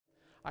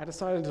I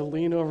decided to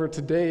lean over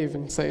to Dave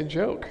and say a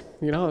joke,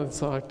 and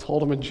so I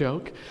told him a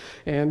joke,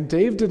 and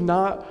Dave did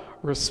not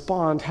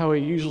respond how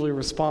he usually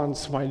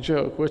responds to my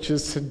joke, which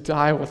is to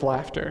die with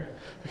laughter.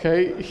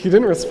 Okay? He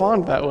didn't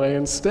respond that way.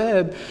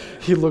 Instead,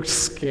 he looked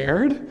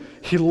scared.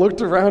 He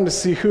looked around to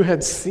see who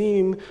had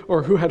seen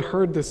or who had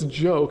heard this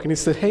joke, and he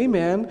said, "Hey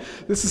man,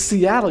 this is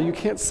Seattle, you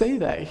can't say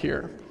that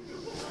here."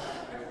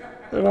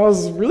 And I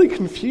was really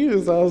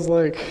confused. I was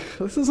like,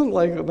 this isn't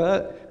like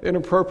that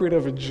inappropriate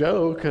of a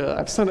joke.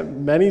 I've said it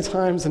many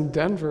times in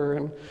Denver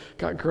and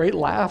got great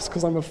laughs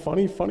because I'm a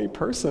funny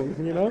person,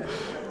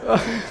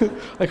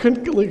 I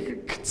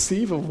couldn't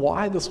conceive of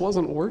why this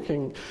wasn't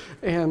working.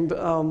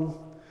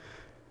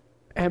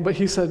 But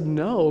he said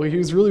no. He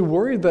was really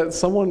worried that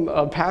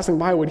someone passing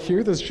by would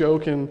hear this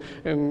joke and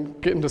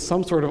get into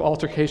some sort of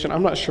altercation.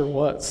 I'm not sure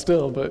what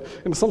still, but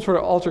into some sort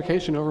of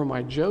altercation over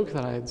my joke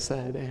that I had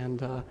said.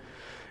 And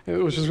it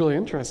was just really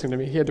interesting to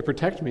me. He had to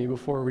protect me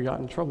before we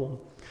got in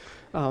trouble.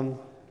 I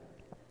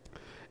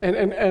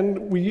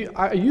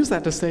use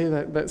that to say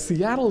that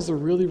Seattle is a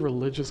really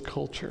religious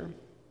culture,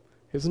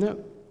 isn't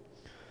it?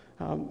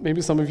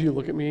 Maybe some of you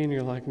look at me and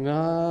you're like,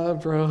 nah,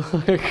 bro,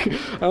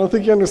 I don't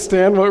think you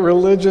understand what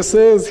religious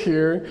is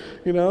here,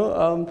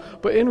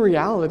 But in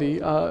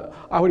reality,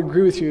 I would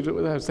agree with you.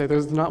 I would say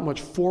there's not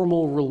much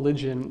formal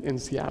religion in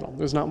Seattle.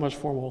 There's not much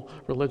formal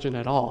religion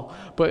at all.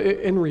 But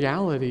in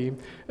reality,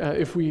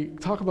 if we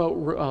talk about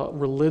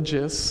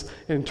religious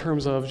in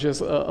terms of just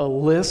a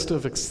list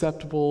of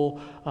acceptable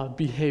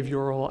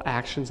behavioral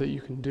actions that you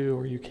can do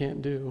or you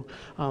can't do,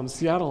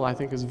 Seattle, I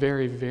think, is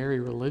very, very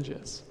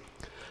religious.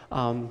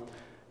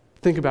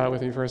 Think about it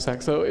with me for a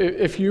sec. So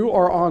if you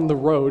are on the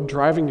road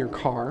driving your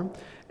car,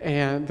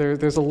 and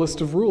there's a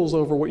list of rules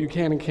over what you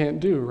can and can't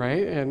do,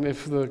 right? And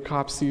if the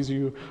cop sees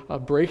you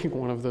breaking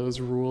one of those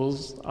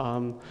rules,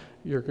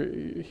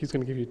 he's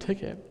going to give you a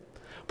ticket.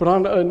 But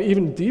on an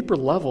even deeper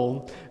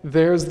level,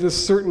 there's this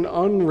certain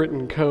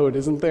unwritten code,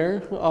 isn't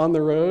there, on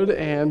the road?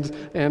 And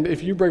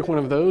if you break one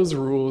of those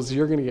rules,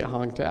 you're going to get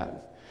honked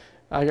at.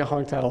 I get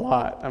honked at a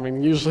lot. I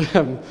mean, usually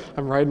I'm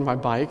riding my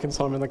bike, and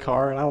so I'm in the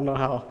car, and I don't know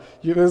how.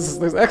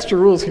 There's extra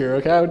rules here,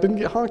 okay? I didn't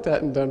get honked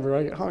at in Denver.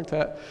 I get honked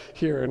at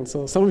here, and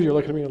so some of you are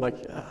looking at me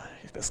like,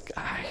 this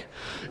guy,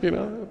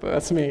 But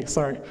that's me.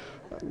 Sorry,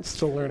 I'm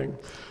still learning.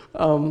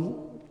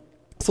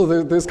 So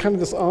there's kind of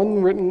this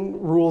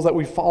unwritten rules that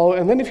we follow,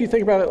 and then if you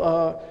think about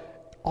it,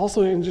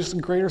 also in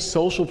just greater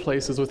social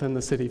places within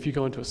the city. If you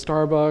go into a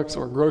Starbucks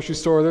or a grocery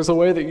store, there's a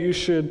way that you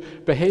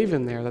should behave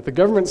in there, that the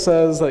government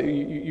says that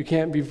you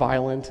can't be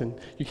violent and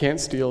you can't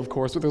steal, of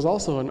course, but there's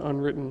also an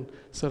unwritten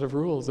set of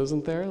rules,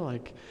 isn't there?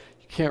 Like,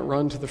 you can't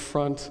run to the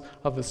front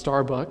of the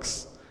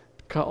Starbucks,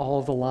 cut all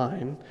of the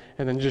line,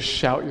 and then just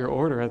shout your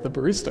order at the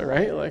barista,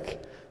 right?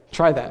 Like,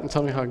 try that and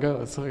tell me how it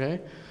goes,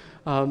 okay?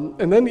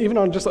 And then even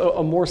on just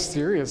a more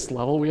serious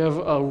level, we have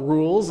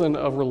rules and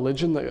a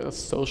religion, a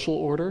social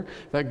order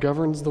that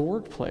governs the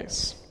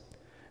workplace.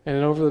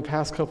 And over the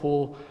past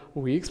couple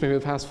weeks, maybe the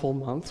past full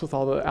months, with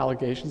all the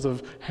allegations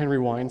of Henry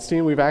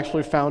Weinstein, we've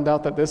actually found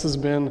out that this has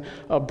been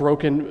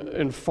broken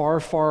in far,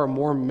 far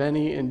more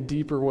many and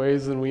deeper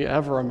ways than we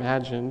ever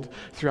imagined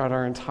throughout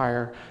our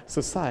entire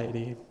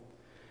society.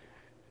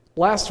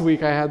 Last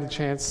week, I had the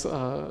chance,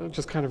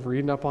 just kind of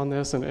reading up on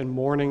this and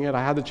mourning it,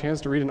 I had the chance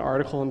to read an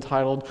article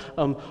entitled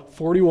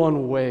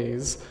 41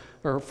 Ways,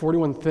 or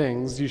 41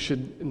 Things You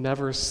Should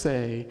Never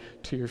Say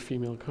to Your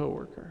Female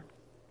Coworker.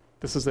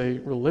 This is a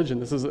religion,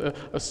 this is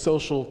a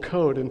social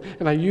code,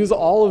 and I use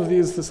all of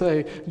these to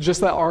say just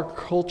that our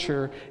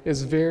culture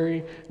is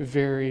very,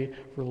 very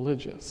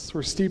religious.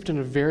 We're steeped in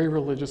a very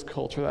religious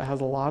culture that has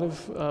a lot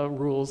of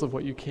rules of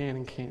what you can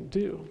and can't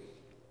do.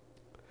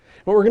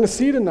 What we're going to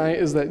see tonight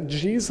is that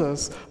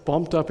Jesus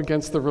bumped up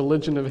against the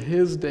religion of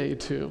his day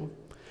too.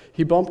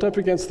 He bumped up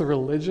against the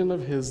religion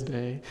of his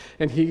day,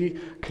 and he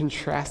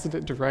contrasted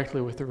it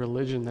directly with the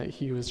religion that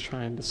he was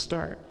trying to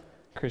start,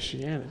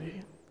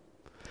 Christianity.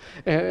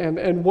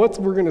 And what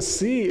we're going to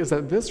see is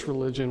that this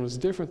religion was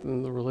different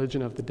than the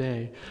religion of the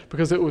day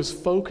because it was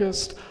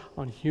focused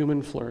on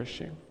human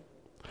flourishing,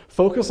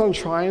 focused on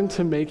trying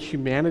to make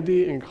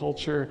humanity and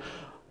culture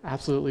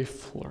absolutely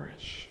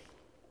flourish.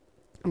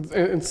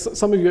 And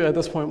some of you at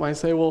this point might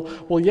say,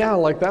 well, yeah,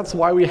 like that's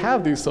why we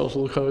have these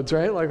social codes,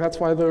 right? Like that's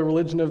why the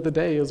religion of the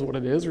day is what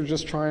it is. We're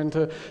just trying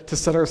to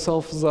set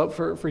ourselves up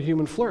for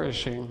human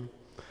flourishing.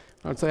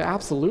 I would say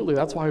absolutely,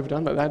 that's why we've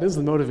done that. That is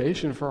the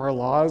motivation for our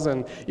laws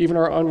and even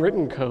our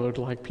unwritten code.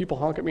 Like people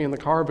honk at me in the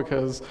car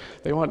because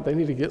they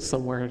need to get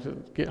somewhere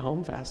to get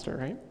home faster,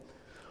 right?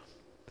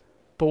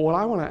 But what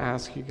I want to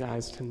ask you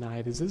guys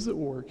tonight is it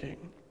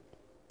working?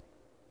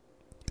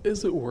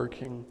 Is it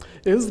working?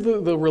 Is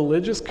the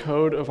religious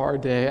code of our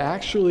day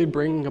actually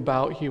bringing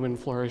about human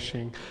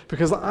flourishing?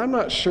 Because I'm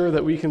not sure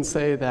that we can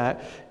say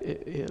that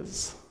it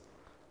is.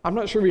 I'm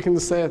not sure we can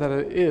say that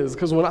it is,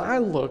 because when I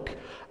look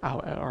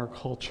out at our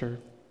culture,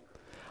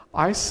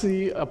 I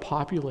see a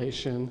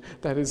population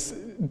that is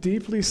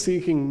deeply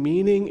seeking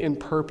meaning and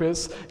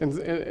purpose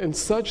in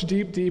such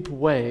deep, deep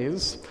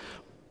ways,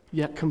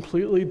 yet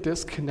completely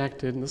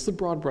disconnected, and this is a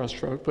broad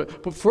brushstroke,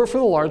 but for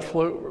the large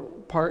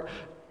part,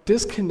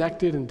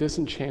 disconnected and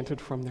disenchanted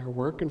from their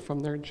work and from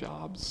their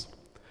jobs.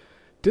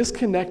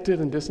 Disconnected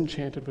and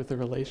disenchanted with the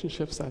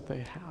relationships that they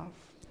have.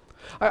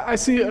 I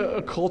see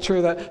a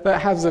culture that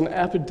has an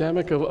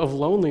epidemic of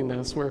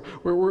loneliness,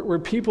 where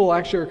people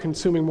actually are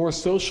consuming more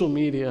social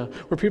media,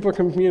 where people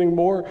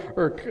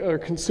are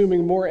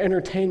consuming more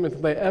entertainment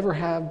than they ever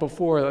have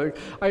before.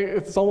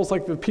 It's almost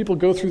like the people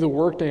go through the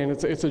workday and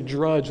it's a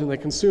drudge, and they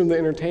consume the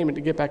entertainment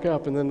to get back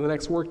up, and then the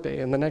next workday,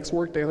 and the next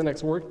workday, and the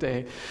next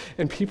workday,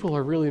 and people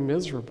are really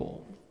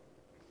miserable.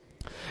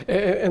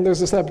 And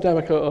there's this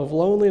epidemic of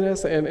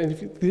loneliness, and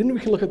then we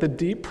can look at the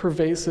deep,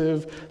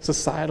 pervasive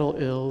societal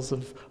ills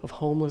of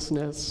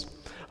homelessness,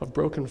 of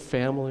broken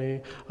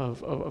family,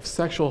 of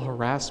sexual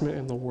harassment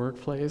in the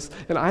workplace.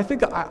 And I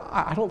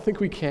don't think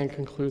we can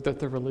conclude that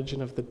the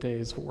religion of the day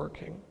is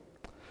working.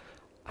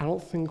 I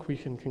don't think we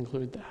can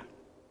conclude that.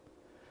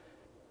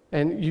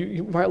 And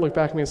you might look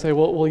back at me and say,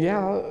 well,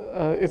 yeah,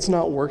 it's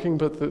not working,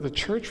 but the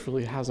church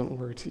really hasn't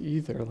worked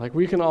either. Like,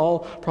 we can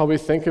all probably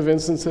think of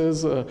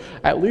instances,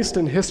 at least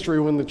in history,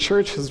 when the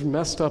church has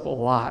messed up a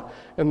lot,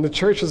 and the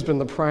church has been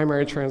the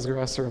primary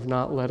transgressor of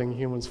not letting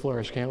humans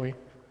flourish, can't we?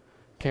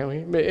 Can't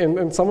we?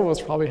 And some of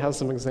us probably have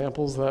some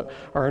examples that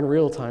are in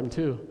real time,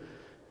 too.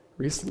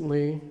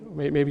 Recently,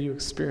 maybe you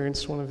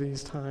experienced one of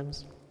these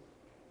times.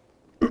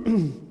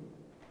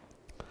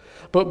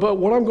 But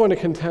what I'm going to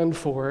contend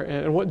for,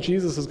 and what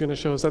Jesus is going to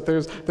show, is that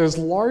there's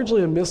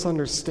largely a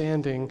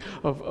misunderstanding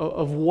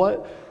of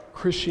what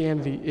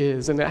Christianity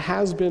is, and it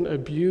has been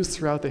abused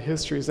throughout the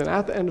histories. And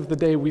at the end of the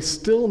day, we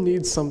still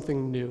need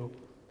something new.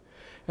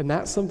 And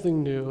that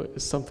something new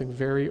is something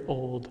very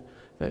old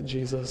that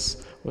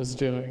Jesus was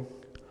doing.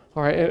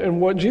 All right,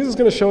 and what Jesus is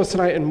going to show us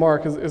tonight in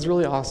Mark is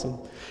really awesome.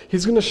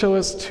 He's going to show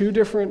us two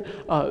different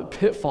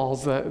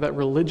pitfalls that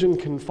religion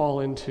can fall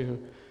into.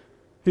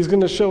 He's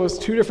going to show us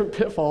two different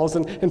pitfalls,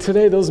 and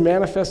today those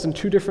manifest in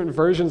two different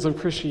versions of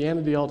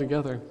Christianity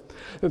altogether.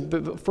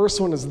 The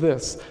first one is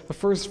this. The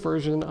first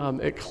version,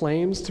 it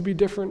claims to be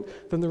different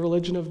than the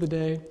religion of the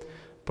day,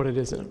 but it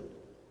isn't.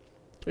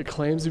 It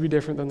claims to be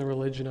different than the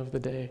religion of the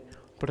day,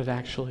 but it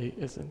actually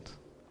isn't.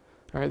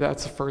 All right,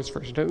 that's the first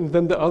version. And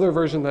then the other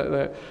version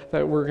that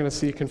we're going to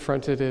see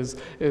confronted is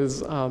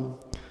the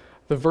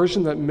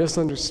version that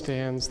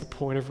misunderstands the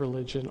point of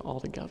religion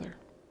altogether.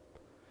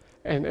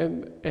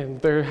 And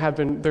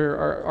there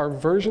are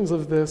versions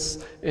of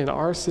this in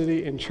our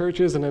city, in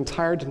churches, and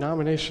entire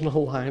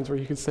denominational lines where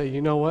you could say,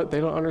 you know what, they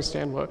don't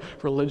understand what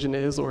religion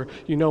is, or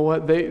you know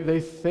what, they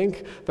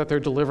think that they're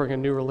delivering a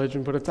new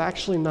religion, but it's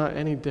actually not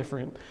any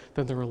different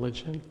than the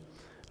religion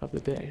of the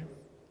day.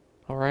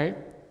 All right?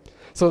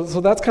 So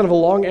that's kind of a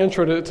long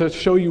intro to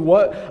show you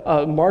what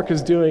Mark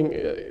is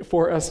doing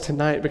for us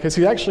tonight, because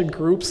he actually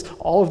groups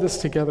all of this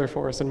together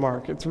for us in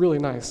Mark. It's really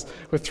nice,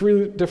 with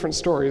three different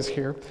stories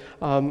here.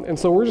 And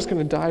so we're just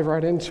going to dive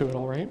right into it,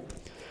 all right?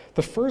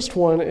 The first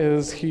one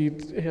is he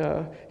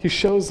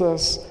shows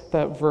us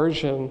that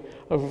version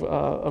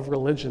of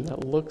religion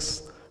that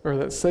looks, or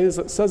that says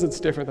it's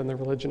different than the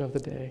religion of the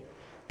day,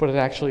 but it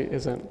actually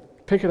isn't.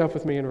 Pick it up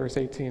with me in verse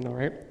 18, all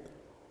right?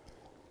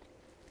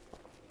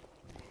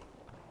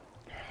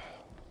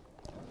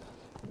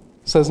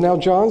 It says, "Now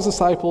John's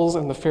disciples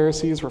and the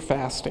Pharisees were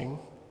fasting.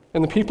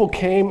 And the people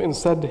came and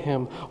said to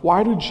him,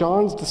 'Why do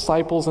John's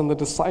disciples and the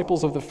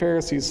disciples of the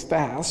Pharisees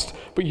fast,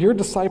 but your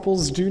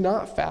disciples do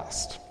not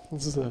fast?'"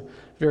 This is a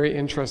very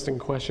interesting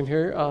question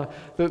here.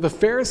 The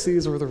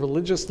Pharisees were the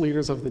religious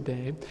leaders of the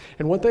day,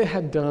 and what they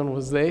had done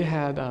was they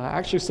had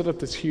actually set up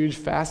this huge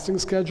fasting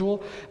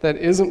schedule that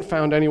isn't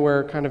found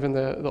anywhere kind of in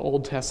the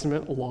Old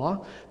Testament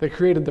law. They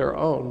created their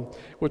own,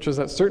 which was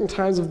at certain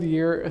times of the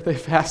year they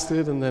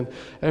fasted, and then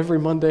every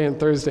Monday and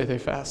Thursday they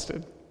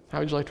fasted. How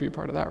would you like to be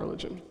part of that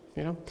religion?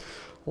 You know?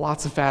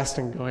 Lots of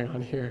fasting going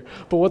on here.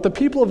 But what the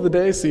people of the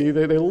day see,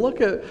 they look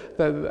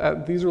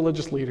at these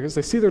religious leaders,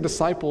 they see their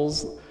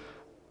disciples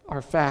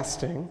are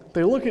fasting.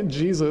 They look at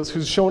Jesus,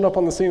 who's showing up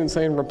on the scene and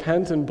saying,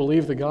 "Repent and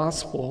believe the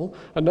gospel,"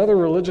 another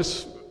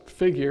religious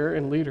figure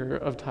and leader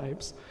of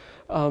types,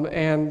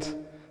 and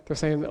they're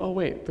saying, "Oh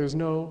wait, there's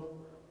no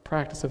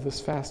practice of this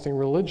fasting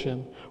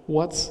religion.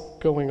 What's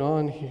going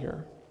on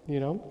here?" You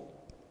know?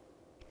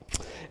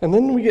 And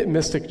then we get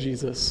mystic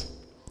Jesus.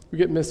 We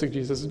get mystic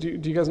Jesus. Do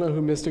you guys know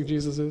who mystic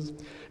Jesus is?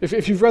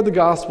 If you've read the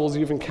Gospels,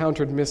 you've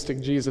encountered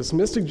mystic Jesus.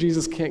 Mystic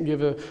Jesus can't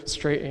give a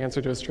straight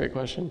answer to a straight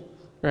question.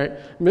 Right?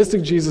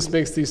 Mystic Jesus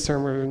makes these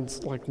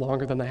sermons like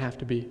longer than they have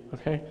to be,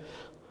 okay?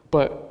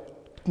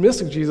 But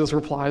mystic Jesus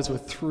replies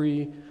with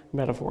three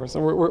metaphors,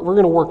 and we're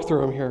going to work through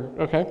them here,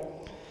 okay?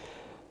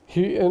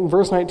 In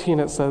verse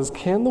 19 it says,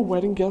 "Can the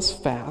wedding guests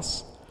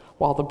fast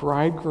while the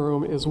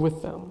bridegroom is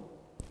with them?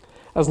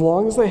 As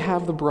long as they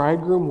have the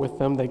bridegroom with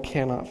them, they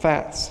cannot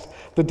fast.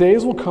 The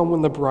days will come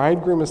when the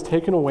bridegroom is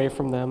taken away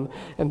from them,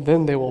 and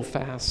then they will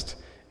fast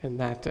in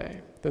that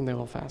day." Then they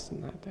will fast in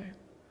that day.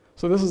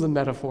 So this is a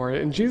metaphor,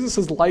 and Jesus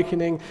is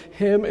likening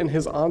him and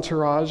his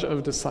entourage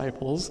of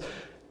disciples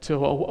to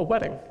a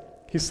wedding.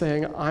 He's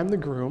saying, "I'm the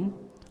groom,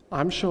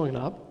 I'm showing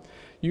up,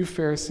 You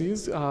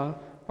Pharisees are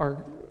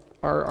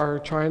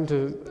trying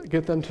to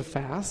get them to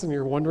fast, and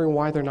you're wondering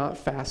why they're not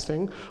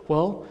fasting.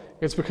 Well,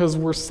 it's because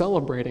we're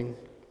celebrating.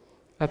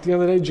 At the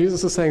end of the day,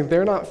 Jesus is saying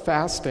they're not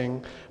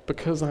fasting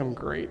because I'm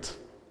great.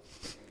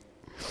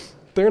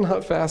 They're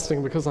not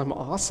fasting because I'm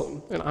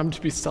awesome and I'm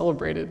to be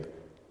celebrated.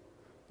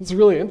 It's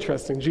really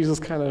interesting. Jesus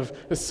kind of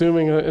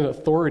assuming an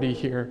authority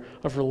here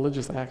of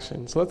religious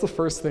action. So that's the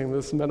first thing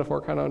this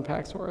metaphor kind of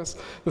unpacks for us.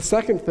 The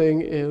second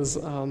thing is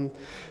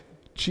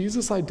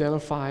Jesus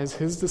identifies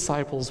his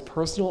disciples'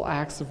 personal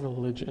acts of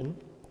religion.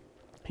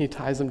 He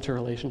ties them to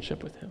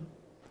relationship with him.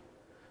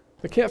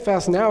 They can't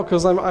fast now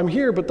because I'm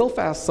here, but they'll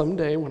fast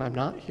someday when I'm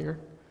not here.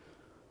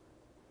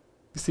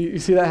 You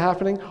see that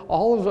happening?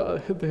 All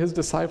of his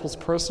disciples'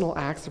 personal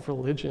acts of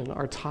religion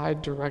are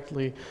tied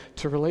directly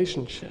to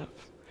relationship.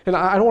 And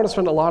I don't want to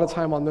spend a lot of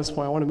time on this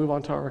point. I want to move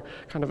on to our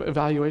kind of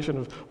evaluation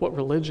of what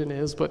religion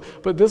is. But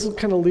this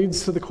kind of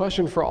leads to the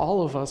question for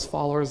all of us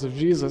followers of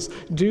Jesus.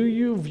 Do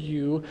you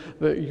view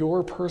that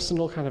your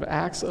personal kind of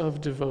acts of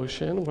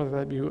devotion, whether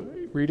that be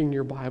reading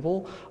your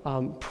Bible,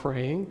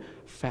 praying,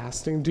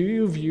 fasting, do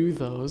you view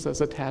those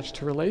as attached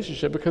to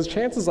relationship? Because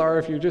chances are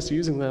if you're just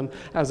using them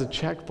as a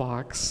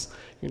checkbox,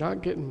 you're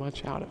not getting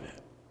much out of it.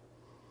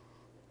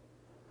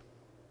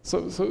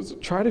 So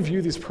try to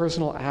view these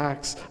personal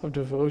acts of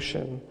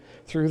devotion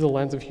through the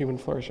lens of human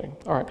flourishing.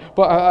 All right,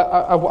 but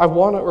I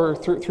want to, or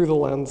through the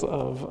lens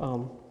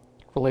of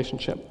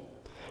relationship.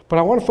 But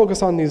I want to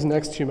focus on these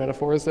next two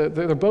metaphors.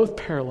 They're both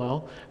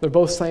parallel. They're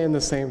both saying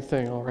the same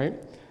thing, all right?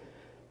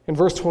 In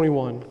verse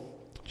 21,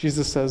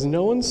 Jesus says,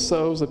 "No one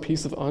sews a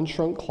piece of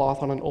unshrunk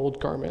cloth on an old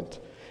garment.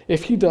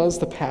 If he does,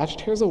 the patch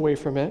tears away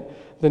from it,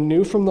 the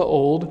new from the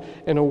old,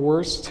 and a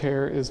worse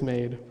tear is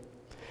made.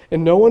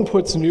 And no one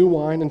puts new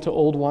wine into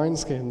old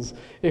wineskins.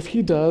 If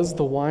he does,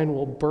 the wine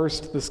will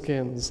burst the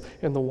skins,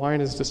 and the wine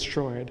is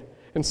destroyed.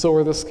 And so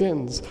are the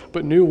skins.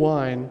 But new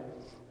wine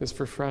is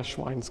for fresh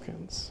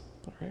wineskins."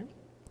 All right?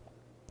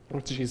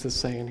 What's Jesus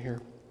saying here?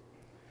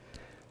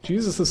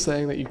 Jesus is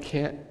saying that you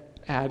can't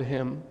add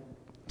him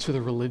to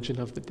the religion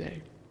of the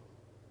day.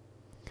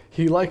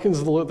 He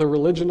likens the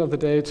religion of the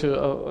day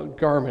to a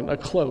garment, a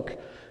cloak,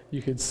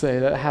 you could say,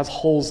 that has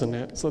holes in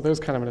it. So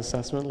there's kind of an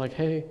assessment like,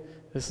 hey,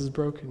 this is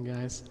broken,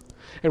 guys.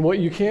 And what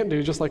you can't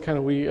do, just like kind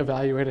of we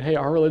evaluated, hey,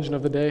 our religion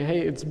of the day, hey,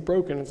 it's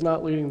broken. It's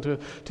not leading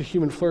to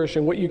human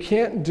flourishing. What you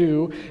can't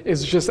do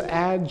is just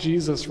add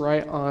Jesus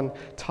right on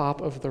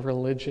top of the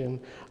religion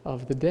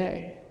of the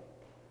day.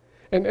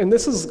 And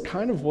this is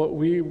kind of what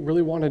we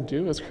really want to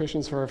do as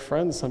Christians for our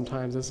friends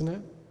sometimes, isn't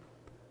it?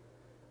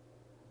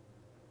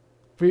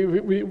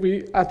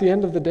 We at the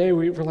end of the day,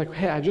 we're like,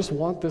 hey, I just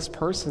want this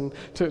person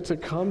to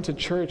come to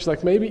church.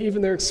 Like maybe even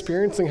they're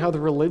experiencing how the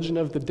religion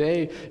of the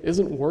day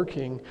isn't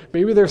working.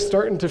 Maybe they're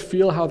starting to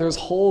feel how there's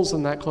holes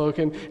in that cloak.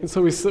 And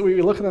so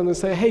we look at them and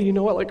say, hey, you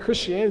know what? Like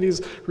Christianity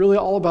is really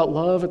all about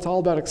love. It's all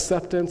about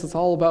acceptance. It's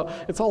all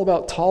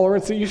about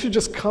tolerance. So you should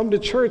just come to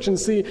church and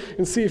see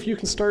if you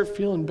can start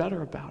feeling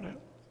better about it.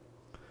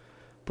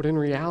 But in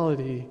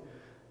reality,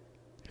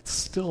 it's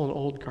still an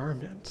old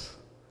garment.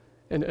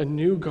 And a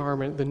new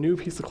garment, the new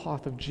piece of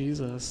cloth of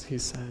Jesus, he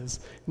says,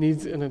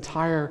 needs an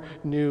entire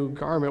new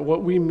garment.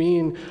 What we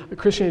mean,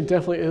 Christianity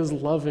definitely is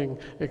loving,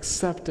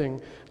 accepting,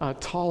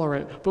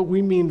 tolerant, but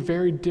we mean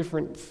very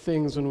different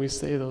things when we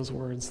say those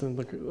words than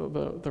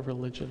the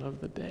religion of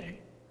the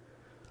day.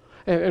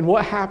 And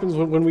what happens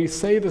when we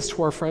say this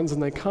to our friends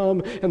and they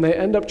come and they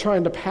end up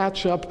trying to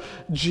patch up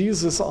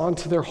Jesus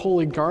onto their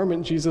holy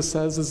garment, Jesus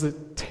says, is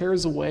it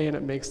tears away and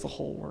it makes the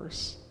hole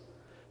worse.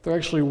 They're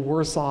actually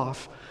worse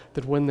off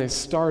than when they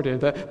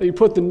started. That you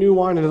put the new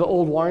wine into the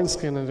old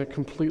wineskin and it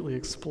completely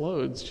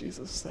explodes,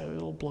 Jesus said.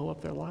 It'll blow up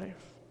their life.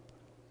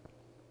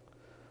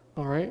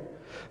 All right?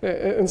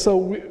 And so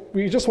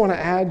we just want to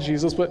add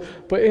Jesus, but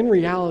in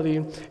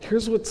reality,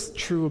 here's what's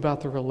true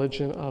about the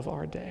religion of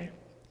our day.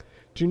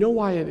 Do you know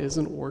why it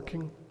isn't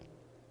working?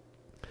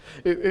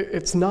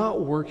 It's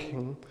not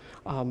working.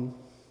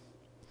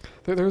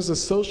 There's a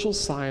social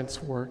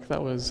science work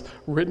that was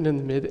written in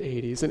the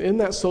mid-'80s, and in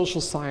that social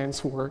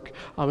science work,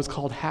 it's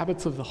called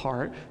Habits of the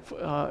Heart,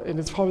 and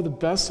it's probably the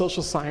best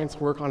social science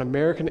work on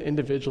American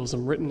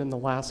individualism written in the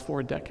last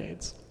 4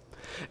 decades.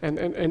 And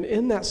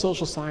in that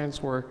social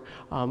science work,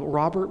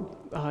 Robert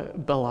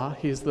Bellah,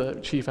 he's the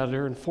chief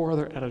editor, and 4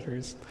 other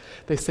editors,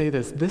 they say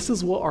this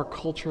is what our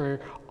culture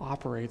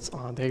operates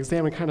on. They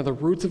examine kind of the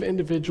roots of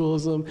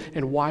individualism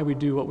and why we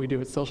do what we do.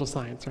 It's social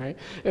science, right?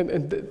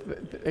 And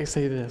they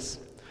say this: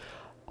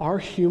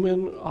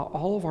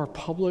 all of our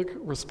public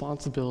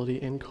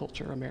responsibility in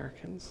culture,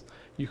 Americans,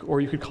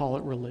 or you could call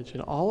it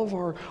religion, all of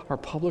our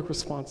public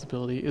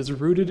responsibility is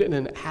rooted in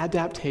an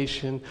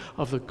adaptation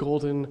of the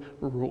golden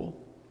rule.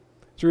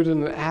 It's rooted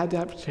in an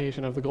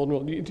adaptation of the golden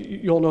rule.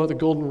 You all know what the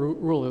golden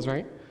rule is,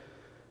 right?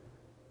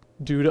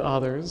 Do to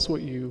others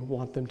what you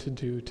want them to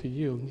do to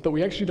you. But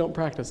we actually don't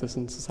practice this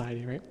in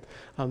society, right?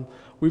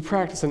 We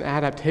practice an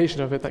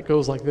adaptation of it that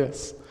goes like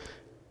this: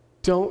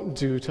 don't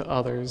do to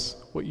others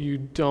what you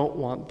don't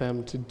want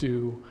them to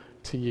do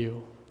to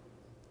you.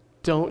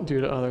 Don't do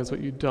to others what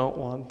you don't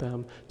want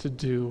them to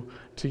do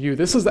to you.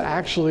 This is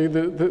actually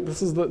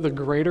the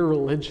greater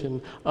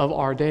religion of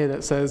our day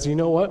that says, you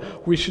know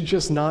what? We should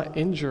just not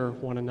injure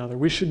one another.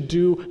 We should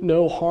do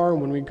no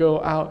harm when we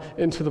go out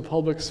into the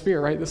public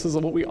sphere, right? This is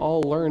what we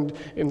all learned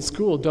in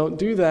school. Don't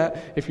do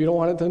that. If you don't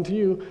want it done to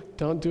you,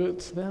 don't do it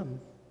to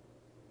them.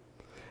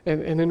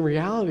 And in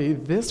reality,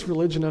 this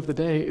religion of the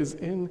day is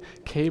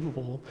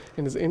incapable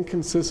and is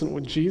inconsistent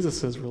with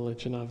Jesus'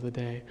 religion of the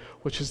day,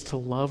 which is to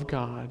love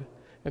God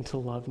and to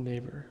love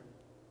neighbor.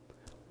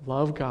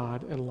 Love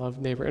God and love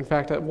neighbor. In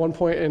fact, at one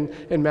point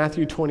in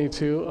Matthew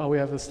 22, we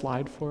have a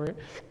slide for it.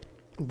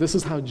 This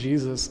is how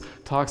Jesus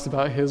talks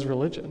about his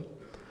religion.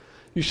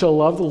 You shall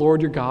love the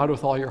Lord your God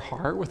with all your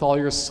heart, with all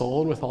your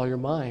soul, and with all your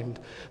mind.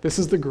 This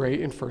is the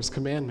great and first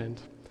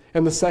commandment.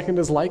 And the second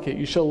is like it.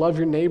 You shall love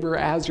your neighbor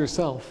as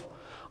yourself.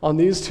 On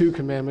these two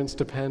commandments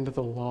depend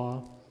the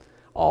law,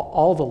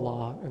 all the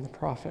law and the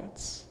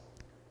prophets.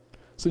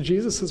 So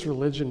Jesus'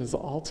 religion is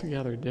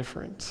altogether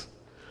different.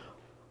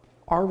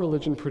 Our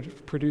religion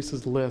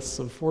produces lists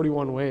of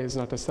 41 ways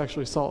not to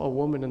sexually assault a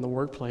woman in the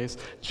workplace.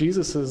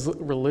 Jesus'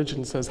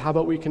 religion says, how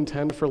about we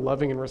contend for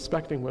loving and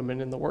respecting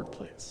women in the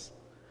workplace?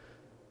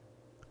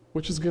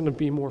 Which is going to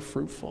be more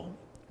fruitful?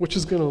 Which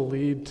is going to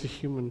lead to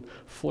human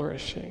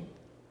flourishing?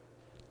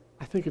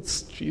 I think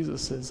it's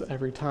Jesus's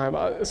every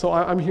time. So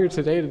I'm here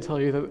today to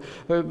tell you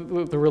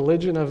that the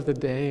religion of the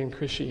day in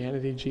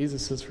Christianity,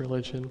 Jesus'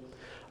 religion,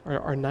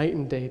 are night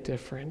and day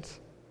different.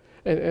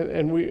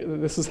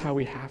 And this is how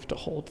we have to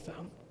hold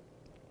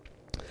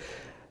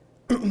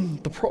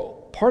them.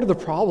 Part of the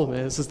problem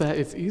is that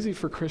it's easy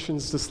for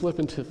Christians to slip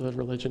into the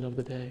religion of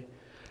the day.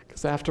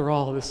 Because after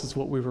all, this is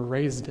what we were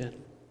raised in.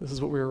 This is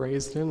what we were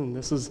raised in, and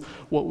this is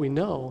what we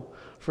know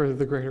for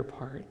the greater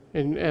part.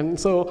 And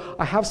so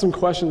I have some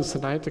questions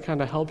tonight to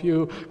kind of help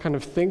you kind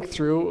of think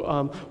through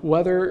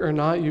whether or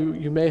not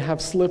you may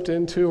have slipped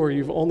into or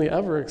you've only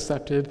ever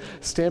accepted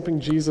stamping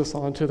Jesus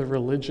onto the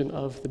religion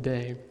of the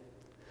day.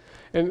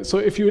 And so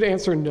if you would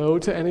answer no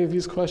to any of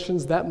these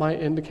questions, that might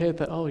indicate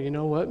that, oh, you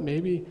know what,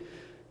 maybe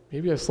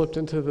I slipped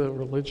into the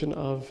religion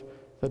of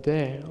the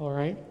day, all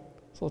right?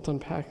 So let's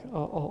unpack.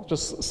 I'll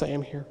just say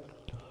them here.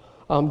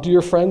 Do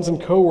your friends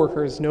and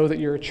coworkers know that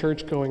you're a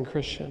church-going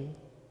Christian?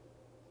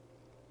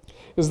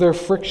 Is there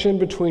friction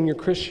between your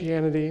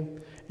Christianity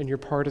and your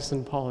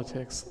partisan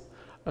politics?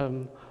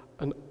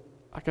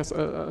 I guess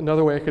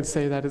another way I could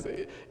say that is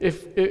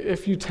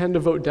if you tend to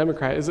vote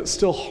Democrat, is it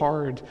still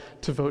hard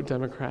to vote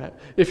Democrat?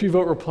 If you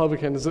vote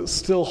Republican, is it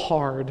still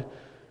hard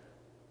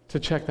to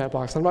check that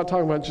box? I'm not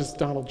talking about just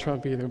Donald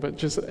Trump either, but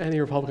just any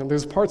Republican.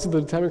 There's parts of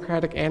the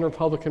Democratic and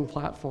Republican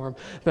platform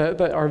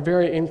that are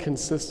very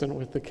inconsistent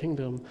with the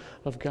kingdom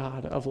of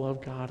God, of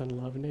love God and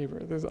love neighbor.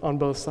 There's on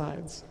both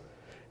sides.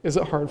 Is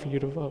it hard for you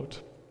to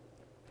vote?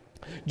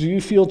 Do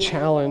you feel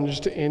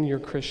challenged in your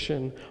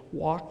Christian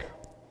walk?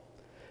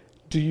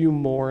 Do you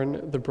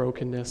mourn the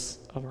brokenness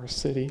of our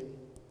city?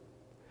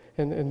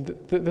 And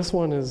this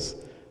one is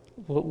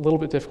a little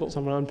bit difficult, so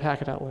I'm going to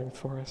unpack it at length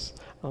for us.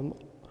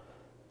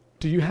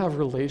 Do you have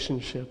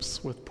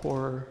relationships with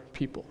poor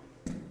people?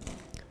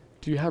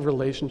 Do you have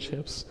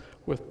relationships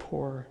with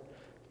poor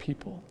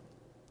people?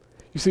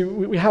 You see,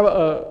 we have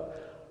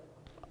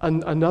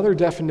another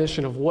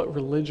definition of what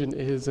religion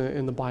is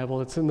in the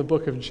Bible. It's in the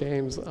book of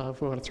James,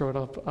 if we want to throw it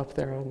up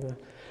there on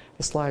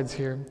the slides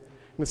here.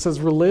 And it says,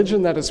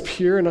 religion that is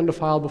pure and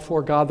undefiled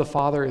before God the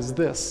Father is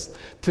this,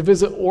 to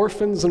visit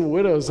orphans and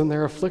widows in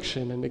their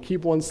affliction and to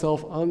keep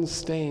oneself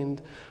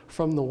unstained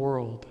from the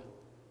world.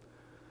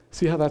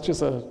 See how that's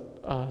just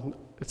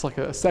it's like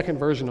a second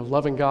version of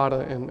loving God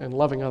and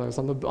loving others.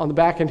 On the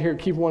back end here,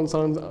 keep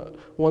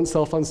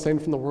oneself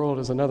unstained from the world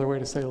is another way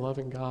to say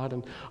loving God.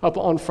 And up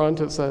on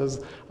front it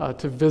says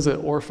to visit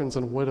orphans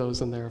and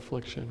widows in their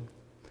affliction.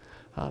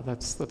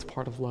 That's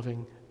part of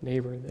loving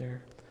neighbor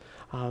there.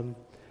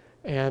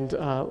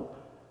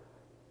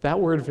 That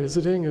word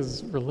visiting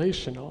is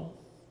relational.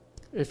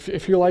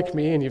 If you're like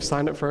me and you've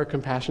signed up for a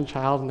Compassion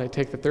Child and they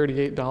take the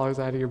 $38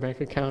 out of your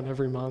bank account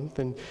every month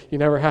and you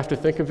never have to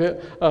think of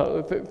it,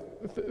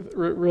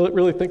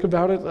 really think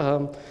about it,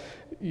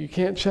 you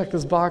can't check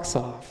this box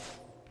off.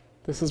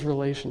 This is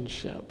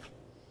relationship.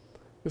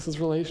 This is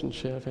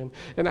relationship.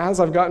 And as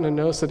I've gotten to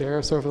know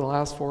Sedaris over the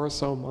last 4 or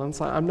so months,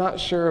 I'm not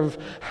sure of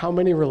how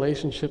many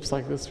relationships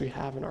like this we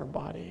have in our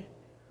body.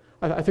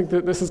 I think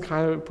that this is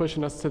kind of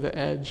pushing us to the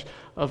edge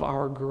of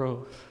our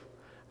growth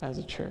as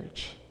a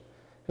church.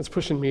 It's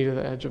pushing me to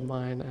the edge of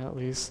mine, at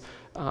least.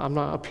 I'm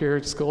not up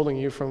here scolding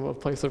you from a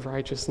place of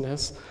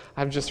righteousness.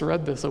 I've just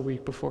read this a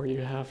week before you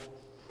have.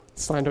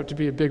 Signed up to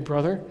be a big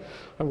brother.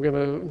 I'm going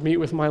to meet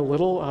with my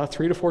little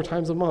 3 to 4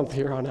 times a month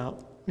here on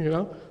out.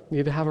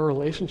 Need to have a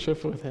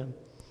relationship with him.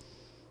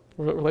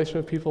 A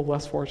relationship with people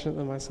less fortunate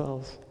than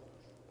myself.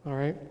 All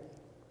right?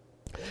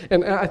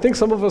 And I think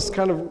some of us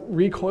kind of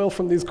recoil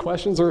from these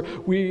questions, or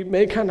we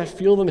may kind of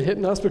feel them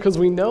hitting us because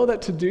we know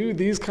that to do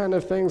these kind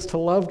of things, to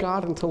love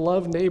God and to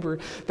love neighbor,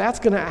 that's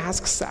going to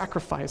ask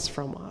sacrifice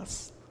from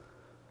us.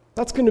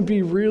 That's going to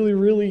be really,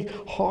 really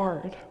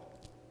hard.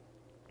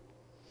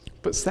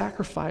 But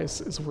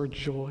sacrifice is where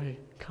joy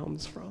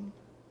comes from.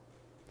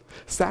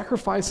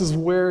 Sacrifice is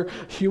where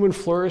human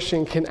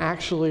flourishing can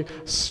actually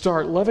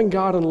start. Loving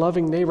God and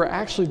loving neighbor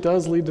actually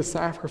does lead to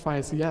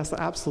sacrifice. Yes,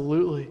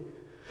 absolutely.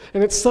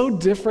 And it's so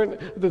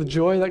different. The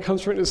joy that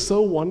comes from it is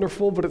so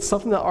wonderful, but it's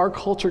something that our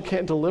culture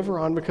can't deliver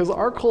on because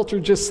our culture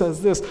just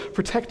says this: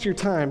 protect your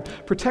time,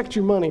 protect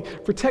your money,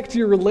 protect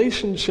your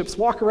relationships,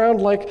 walk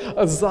around like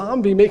a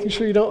zombie, making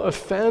sure you don't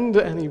offend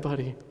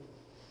anybody.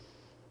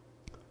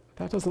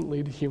 That doesn't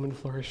lead to human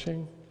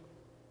flourishing.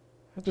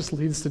 That just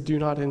leads to do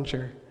not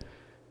injure.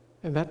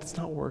 And that's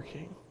not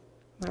working.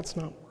 That's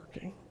not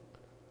working.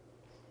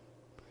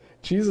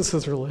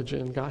 Jesus'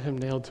 religion got him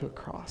nailed to a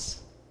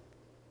cross.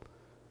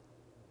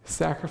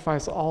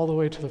 Sacrifice all the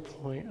way to the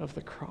point of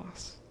the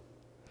cross.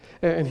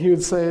 And he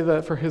would say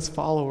that for his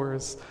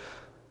followers,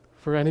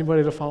 for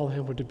anybody to follow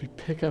him would be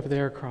pick up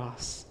their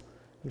cross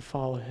and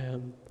follow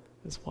him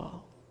as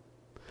well.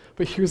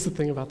 But here's the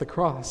thing about the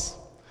cross.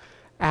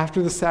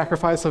 After the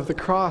sacrifice of the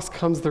cross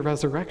comes the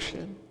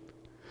resurrection.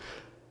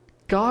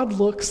 God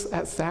looks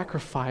at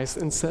sacrifice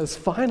and says,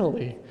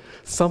 finally,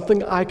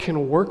 something I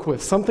can work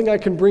with, something I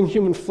can bring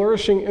human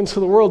flourishing into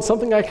the world,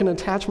 something I can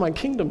attach my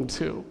kingdom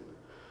to.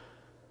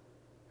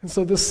 And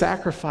so this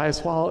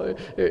sacrifice, while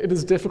it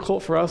is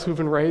difficult for us who've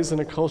been raised in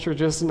a culture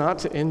just not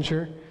to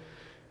injure,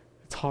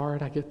 it's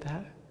hard, I get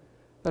that.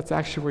 That's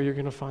actually where you're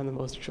going to find the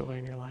most joy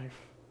in your life.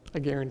 I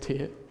guarantee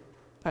it.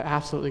 I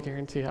absolutely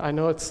guarantee it. I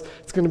know it's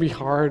going to be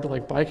hard,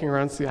 like biking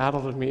around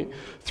Seattle to meet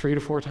 3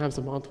 to 4 times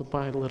a month with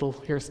my little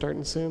here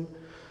starting soon.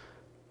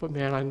 But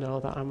man, I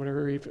know that I'm going to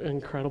reap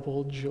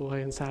incredible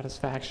joy and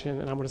satisfaction,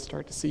 and I'm going to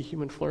start to see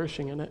human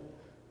flourishing in it.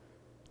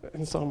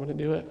 And so I'm going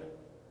to do it,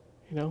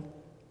 you know?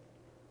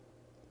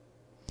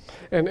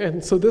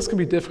 And so this can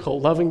be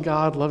difficult. Loving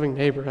God, loving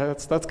neighbor,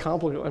 that's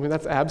complicated. I mean,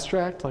 that's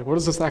abstract. Like, what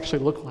does this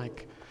actually look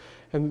like?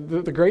 And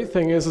the great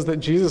thing is that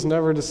Jesus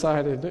never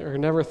decided or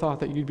never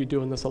thought that you'd be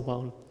doing this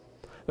alone.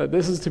 That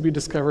this is to be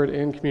discovered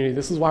in community.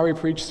 This is why we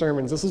preach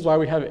sermons. This is why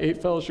we have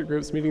 8 fellowship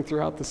groups meeting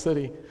throughout the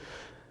city.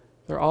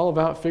 They're all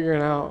about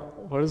figuring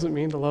out what does it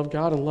mean to love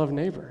God and love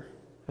neighbor.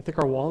 I think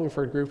our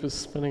Wallingford group is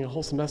spending a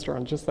whole semester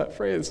on just that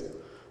phrase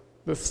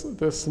this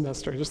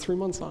semester, just 3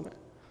 months on it.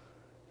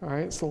 All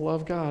right, so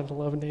love God,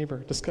 love neighbor,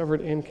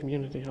 discovered in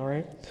community, all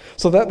right?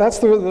 So that's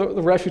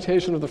the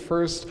refutation of the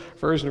first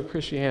version of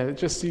Christianity. It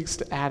just seeks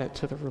to add it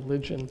to the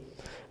religion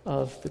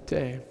of the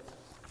day.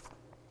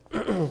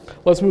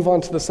 Let's move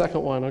on to the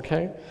second one,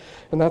 okay?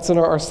 And that's in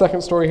our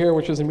second story here,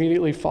 which is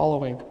immediately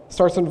following. It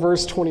starts in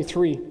verse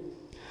 23.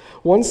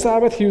 One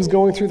Sabbath he was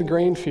going through the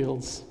grain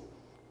fields,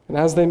 and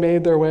as they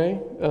made their way,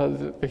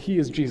 he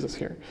is Jesus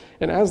here,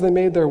 and as they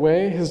made their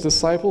way, his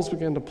disciples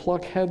began to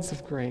pluck heads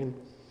of grain.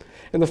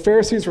 And the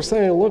Pharisees were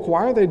saying, look,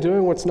 why are they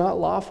doing what's not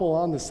lawful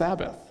on the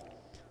Sabbath?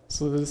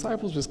 So the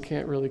disciples just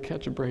can't really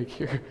catch a break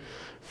here.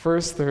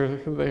 First,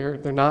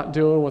 they're not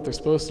doing what they're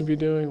supposed to be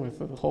doing with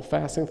the whole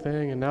fasting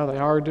thing, and now they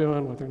are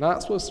doing what they're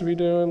not supposed to be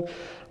doing.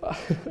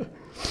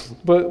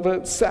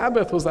 But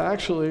Sabbath was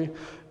actually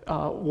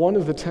one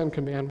of the 10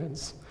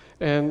 Commandments.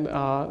 And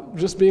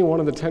just being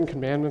one of the 10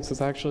 Commandments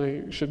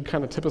should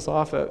kind of tip us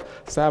off that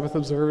Sabbath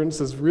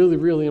observance is really,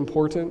 really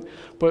important.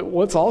 But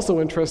what's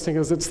also interesting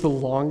is it's the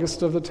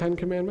longest of the 10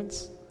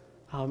 Commandments.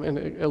 And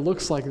it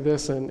looks like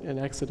this in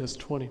Exodus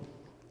 20.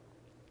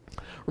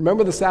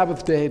 Remember the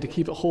Sabbath day to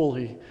keep it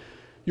holy.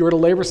 You are to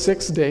labor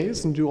 6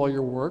 days and do all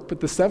your work, but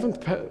the seventh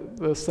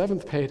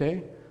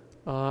payday,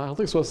 I don't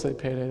think it's supposed to say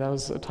payday, that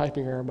was a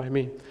typing error by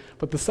me.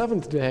 But the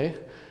 7th day,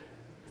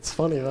 it's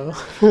funny though,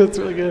 it's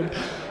really good.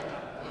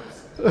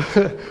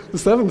 The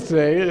 7th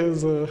day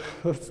is,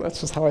 that's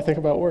just how I think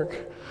about work.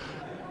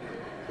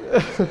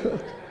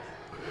 The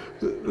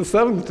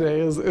 7th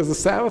day is a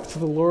Sabbath to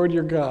the Lord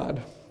your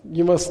God.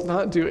 You must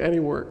not do any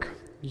work.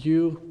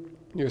 You,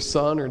 your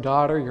son or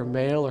daughter, your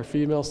male or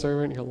female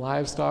servant, your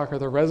livestock, or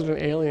the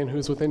resident alien who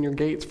is within your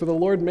gates. For the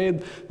Lord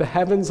made the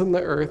heavens and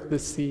the earth, the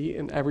sea,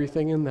 and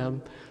everything in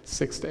them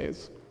 6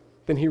 days.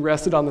 Then he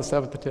rested on the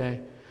 7th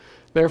day.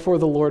 Therefore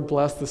the Lord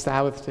blessed the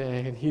Sabbath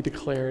day, and he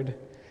declared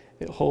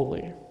it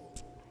holy.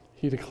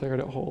 He declared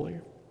it holy.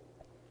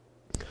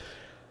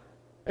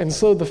 And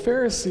so the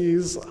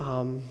Pharisees,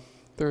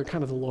 they're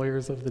kind of the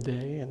lawyers of the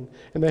day, and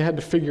they had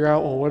to figure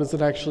out, well, what does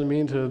it actually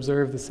mean to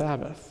observe the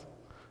Sabbath?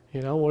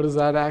 You know, what does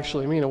that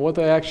actually mean? And what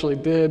they actually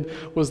did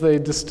was they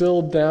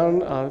distilled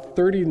down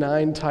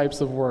 39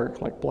 types of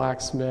work, like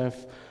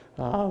blacksmith,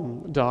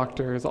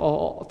 doctors,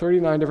 all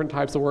 39 different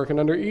types of work. And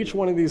under each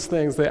one of these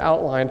things, they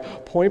outlined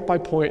point by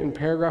point and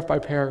paragraph by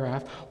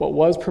paragraph what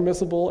was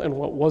permissible and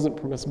what wasn't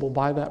permissible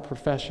by that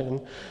profession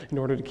in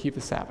order to keep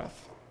the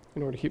Sabbath,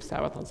 in order to keep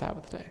Sabbath on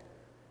Sabbath day.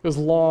 It was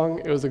long,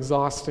 it was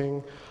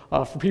exhausting.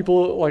 For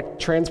people like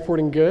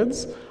transporting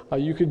goods,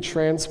 you could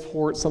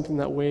transport something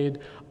that weighed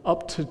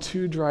up to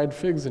 2 dried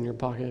figs in your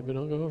pocket, but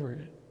don't go over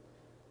it.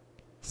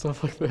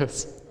 Stuff like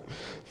this.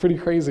 Pretty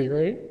crazy,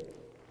 right?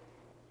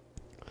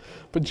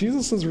 But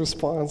Jesus'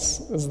 response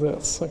is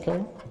this,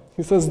 okay?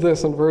 He says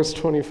this in verse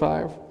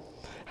 25.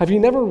 Have you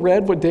never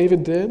read what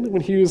David did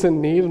when he was in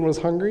need and was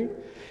hungry?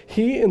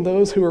 he and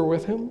those who were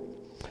with him,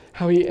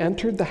 how he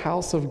entered the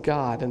house of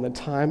God in the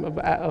time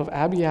of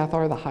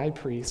Abiathar the high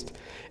priest,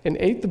 and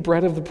ate the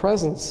bread of the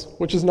presence,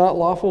 which is not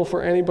lawful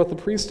for any but the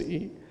priest to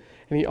eat,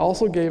 and he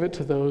also gave it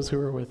to those who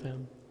were with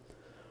him.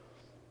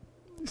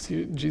 You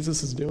see what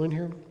Jesus is doing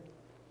here?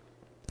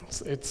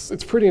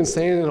 It's pretty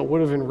insane, and it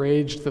would have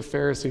enraged the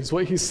Pharisees.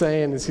 What he's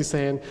saying is,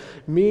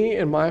 me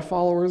and my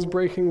followers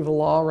breaking the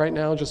law right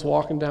now, just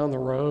walking down the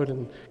road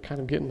and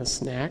kind of getting a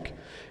snack,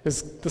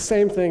 is the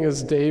same thing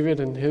as David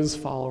and his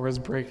followers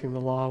breaking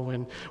the law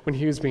when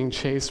he was being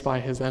chased by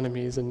his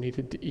enemies and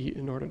needed to eat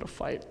in order to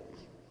fight.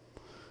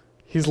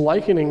 He's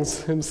likening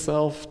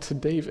himself to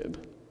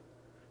David.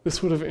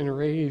 This would have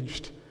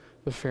enraged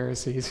the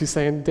Pharisees. He's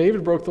saying,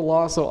 David broke the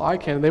law, so I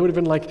can. And they would have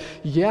been like,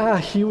 yeah,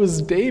 he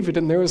was David,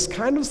 and there was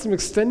kind of some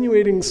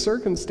extenuating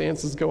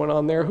circumstances going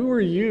on there. Who are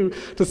you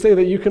to say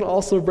that you can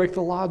also break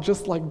the law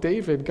just like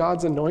David,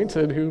 God's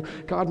anointed, who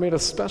God made a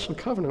special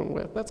covenant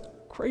with? That's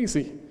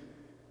crazy.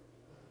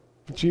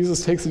 But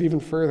Jesus takes it even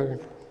further.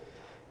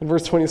 In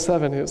verse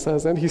 27, it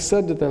says, and he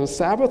said to them,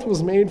 Sabbath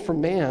was made for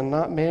man,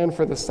 not man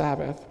for the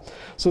Sabbath.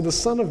 So the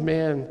Son of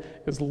Man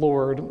is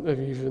Lord of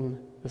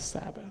even the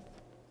Sabbath.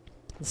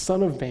 The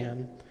Son of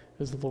Man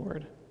is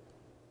Lord,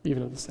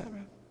 even of the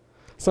Sabbath.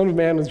 Son of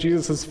Man is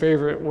Jesus'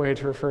 favorite way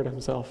to refer to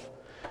himself.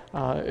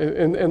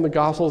 In the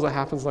Gospels, it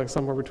happens like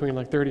somewhere between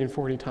like 30 and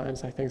 40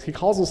 times, I think. He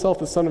calls himself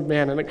the Son of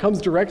Man, and it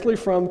comes directly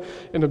from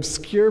an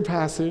obscure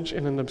passage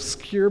in an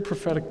obscure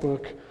prophetic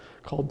book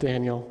called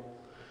Daniel,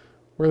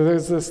 where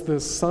there's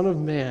this Son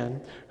of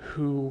Man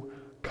who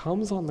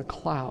comes on the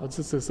clouds.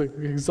 It's this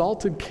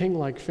exalted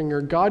king-like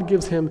figure. God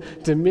gives him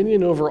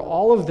dominion over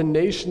all of the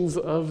nations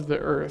of the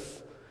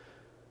earth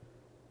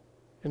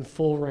and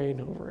full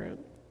reign over it.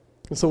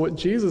 And so what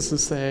Jesus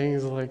is saying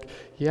is like,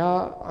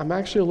 yeah, I'm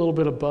actually a little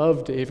bit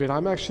above David.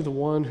 I'm actually the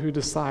one who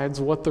decides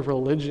what the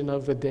religion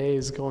of the day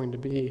is going to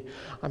be.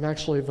 I'm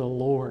actually the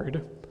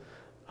Lord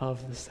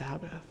of the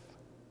Sabbath.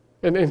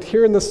 And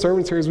here in this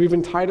sermon series, we've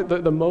entitled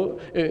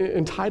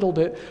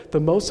it, The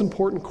Most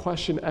Important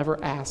Question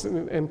Ever Asked.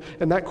 And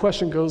that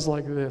question goes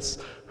like this: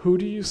 who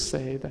do you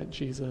say that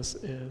Jesus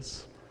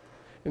is?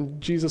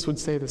 And Jesus would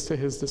say this to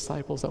his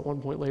disciples at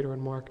one point later in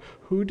Mark.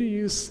 Who do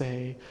you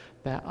say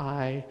that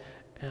I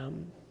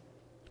am?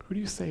 Who do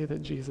you say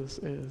that Jesus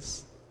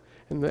is?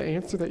 And the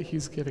answer that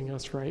he's giving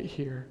us right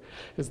here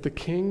is the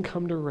King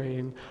come to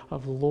reign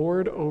of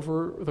Lord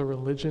over the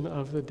religion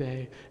of the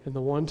day, and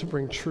the one to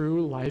bring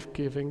true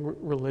life-giving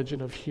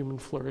religion of human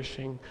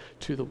flourishing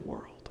to the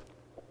world.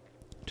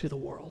 To the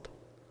world.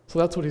 So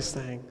that's what he's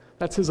saying.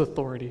 That's his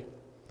authority.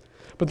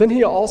 But then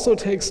he also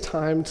takes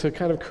time to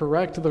kind of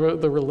correct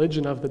the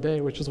religion of the day,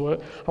 which is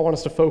what I want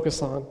us to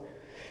focus on.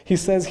 He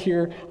says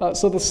here,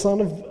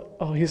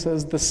 he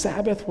says, the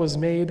Sabbath was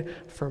made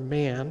for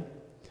man,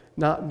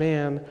 not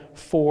man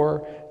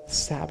for the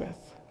Sabbath.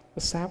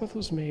 The Sabbath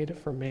was made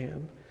for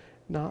man,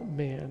 not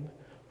man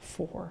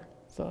for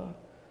the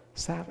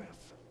Sabbath.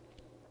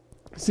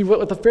 See,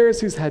 what the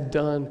Pharisees had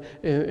done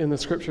in the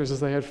Scriptures is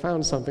they had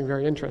found something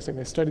very interesting.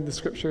 They studied the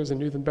Scriptures and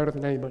knew them better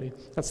than anybody.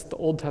 That's the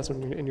Old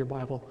Testament in your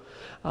Bible.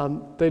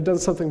 They'd done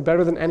something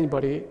better than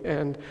anybody,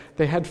 and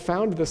they had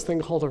found this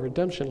thing called a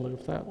redemption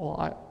loop.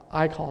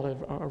 I call it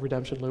a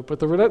redemption loop, but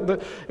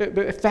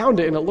they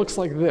found it, and it looks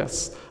like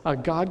this.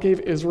 God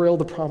gave Israel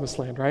the promised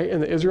land, right?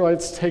 And the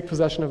Israelites take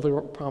possession of the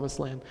promised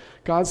land.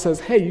 God says,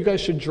 hey, you guys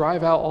should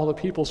drive out all the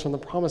peoples from the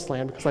promised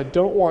land because I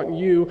don't want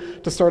you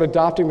to start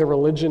adopting the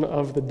religion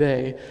of the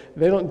day.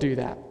 They don't do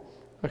that,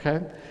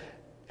 okay?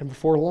 And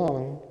before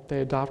long,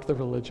 they adopt the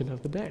religion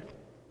of the day.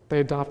 They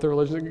adopt the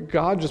religion.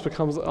 God just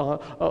becomes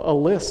a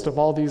list of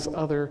all these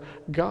other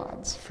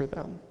gods for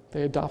them.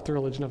 They adopt the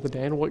religion of the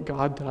day, and what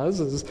God does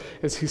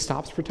is he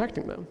stops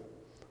protecting them.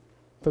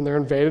 Then they're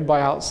invaded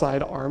by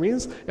outside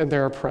armies, and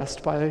they're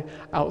oppressed by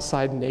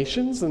outside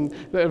nations, and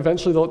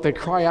eventually they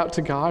cry out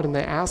to God, and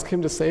they ask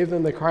him to save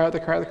them. They cry out,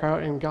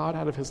 and God,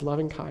 out of his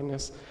loving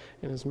kindness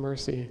and his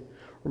mercy,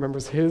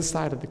 remembers his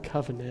side of the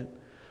covenant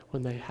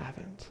when they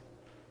haven't.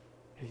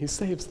 And he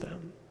saves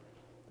them.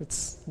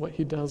 It's what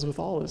he does with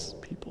all his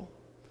people.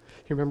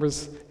 He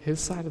remembers his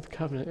side of the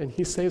covenant, and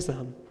he saves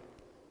them.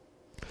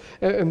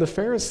 And the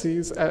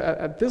Pharisees,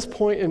 at this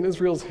point in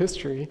Israel's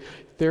history,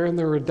 they're in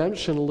the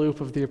redemption loop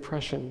of the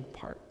oppression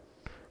part.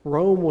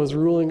 Rome was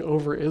ruling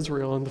over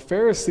Israel, and the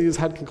Pharisees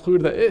had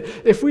concluded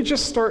that if we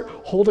just start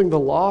holding the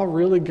law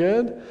really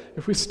good,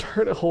 if we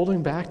start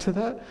holding back to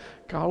that,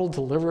 God will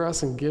deliver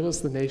us and give us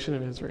the nation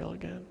of Israel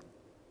again.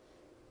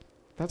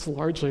 That's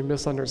largely a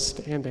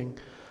misunderstanding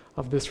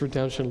of this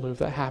redemption loop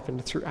that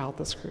happened throughout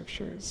the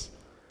Scriptures.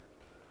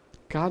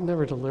 God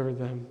never delivered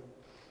them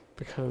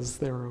because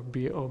they were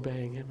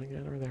obeying him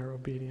again, or they were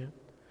obedient.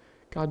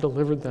 God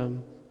delivered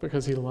them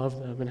because he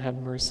loved them and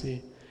had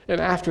mercy. And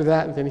after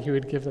that, then he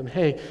would give them,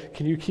 hey,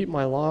 can you keep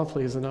my law,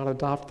 please, and not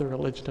adopt the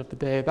religion of the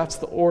day? That's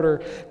the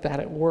order that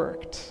it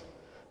worked.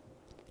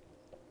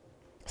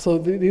 So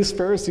these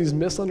Pharisees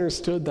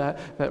misunderstood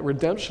that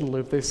redemption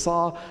loop. They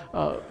saw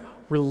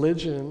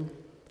religion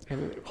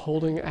and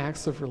holding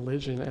acts of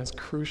religion as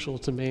crucial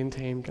to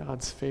maintain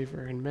God's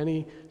favor. And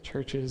many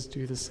churches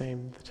do the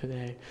same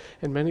today.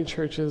 And many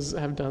churches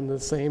have done the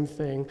same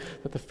thing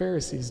that the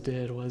Pharisees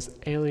did, was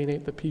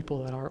alienate the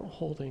people that aren't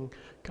holding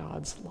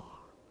God's law.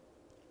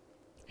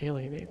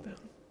 Alienate them.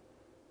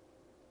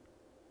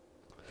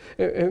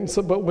 And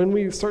so, but when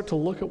we start to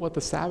look at what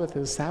the Sabbath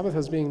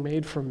is being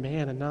made for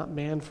man and not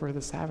man for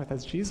the Sabbath.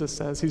 As Jesus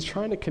says, he's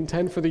trying to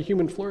contend for the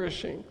human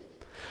flourishing.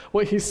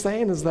 What he's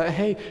saying is that,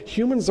 hey,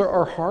 humans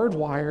are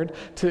hardwired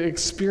to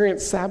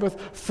experience Sabbath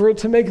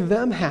to make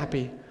them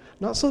happy,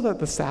 not so that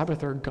the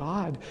Sabbath or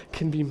God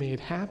can be made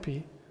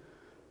happy.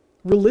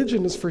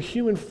 Religion is for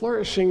human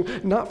flourishing,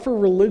 not for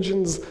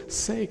religion's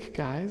sake,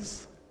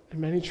 guys. And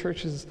many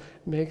churches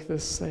make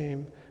this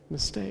same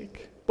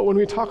mistake. But when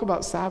we talk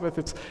about Sabbath,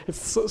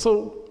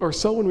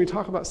 when we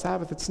talk about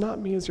Sabbath, it's not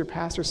me as your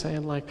pastor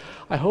saying, like,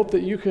 I hope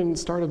that you can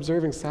start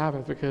observing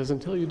Sabbath, because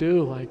until you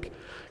do, like,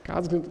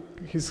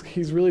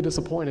 he's really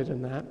disappointed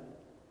in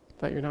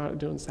that you're not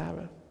doing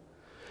Sabbath.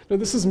 No,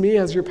 this is me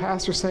as your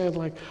pastor saying,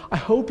 like, I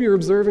hope you're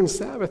observing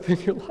Sabbath in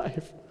your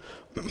life.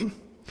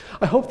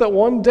 I hope that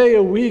one day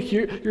a week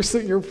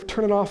you're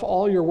turning off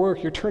all your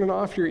work, you're turning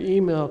off your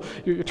email,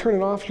 you're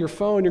turning off your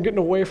phone, you're getting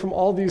away from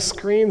all these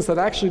screens that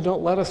actually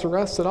don't let us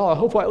rest at all. I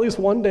hope at least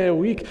one day a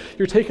week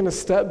you're taking a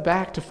step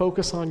back to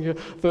focus on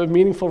the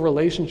meaningful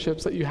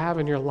relationships that you have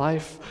in your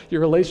life,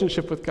 your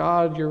relationship with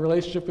God, your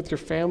relationship with your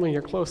family,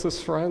 your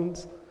closest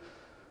friends.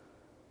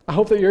 I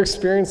hope that you're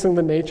experiencing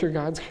the nature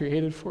God's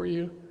created for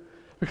you,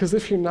 because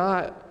if you're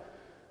not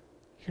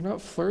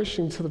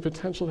flourishing to the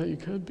potential that you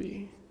could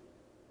be.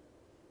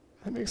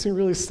 That makes me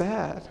really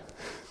sad.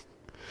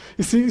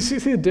 You see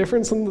the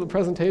difference in the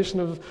presentation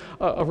of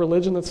a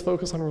religion that's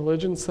focused on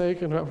religion's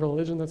sake and a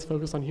religion that's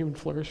focused on human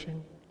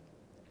flourishing?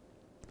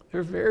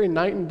 They're very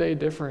night and day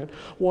different.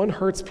 One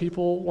hurts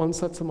people, one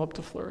sets them up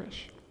to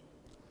flourish.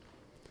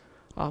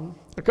 A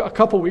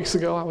couple weeks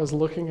ago, I was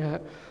looking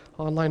at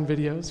online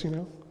videos,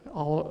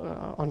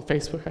 all on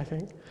Facebook, I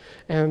think.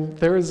 And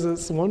there was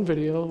this one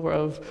video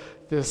of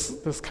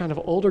this kind of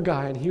older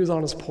guy, and he was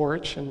on his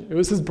porch, and it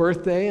was his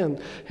birthday, and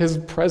his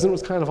present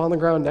was kind of on the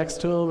ground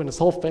next to him, and his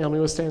whole family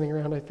was standing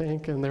around, I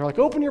think, and they were like,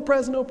 open your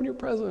present,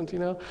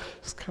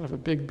 Just kind of a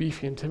big,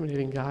 beefy,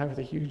 intimidating guy with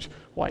a huge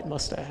white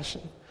mustache.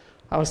 And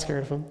I was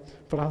scared of him,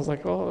 but I was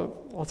like, oh,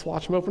 let's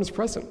watch him open his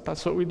present.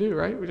 That's what we do,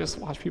 right? We just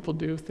watch people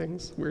do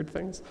things, weird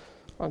things.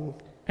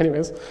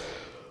 Anyways,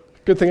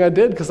 good thing I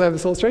did, because I have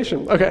this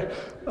illustration. Okay,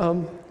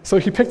 so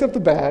he picked up the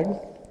bag,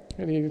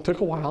 and he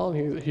took a while,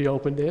 and he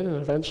opened it, and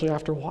eventually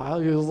after a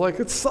while, he was like,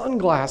 it's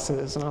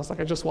sunglasses. And I was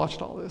like, I just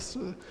watched all this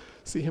to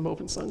see him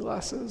open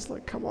sunglasses.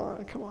 Like, come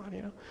on,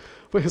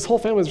 But his whole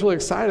family was really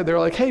excited. They were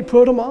like, hey,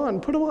 put them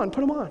on.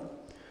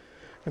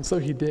 And so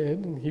he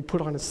did, and he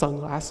put on his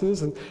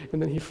sunglasses, and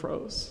then he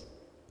froze.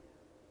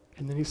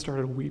 And then he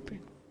started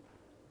weeping.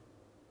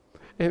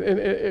 And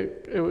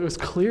it was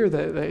clear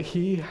that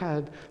he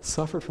had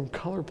suffered from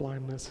color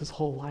blindness his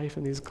whole life,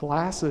 and these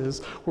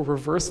glasses were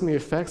reversing the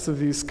effects of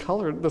this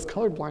color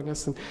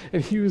blindness,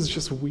 and he was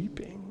just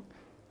weeping.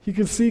 He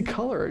could see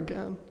color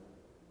again.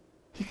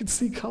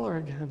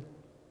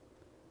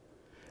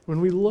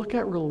 When we look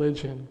at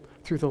religion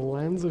through the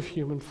lens of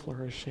human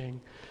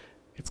flourishing,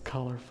 it's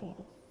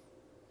colorful.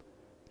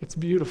 It's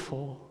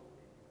beautiful.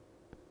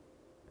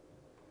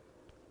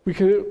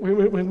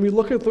 When we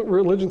look at the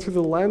religion through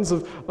the lens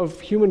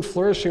of human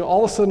flourishing,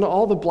 all of a sudden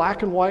all the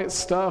black and white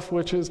stuff,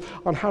 which is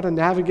on how to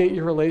navigate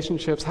your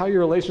relationships, how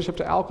your relationship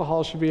to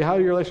alcohol should be, how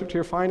your relationship to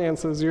your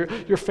finances,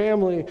 your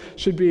family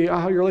should be,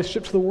 how your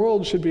relationship to the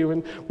world should be.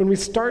 When we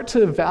start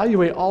to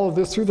evaluate all of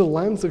this through the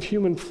lens of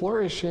human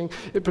flourishing,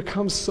 it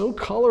becomes so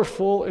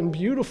colorful and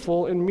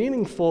beautiful and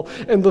meaningful.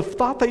 And the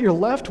thought that you're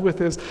left with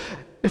is,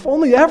 if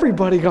only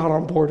everybody got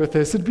on board with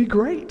this, it'd be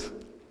great.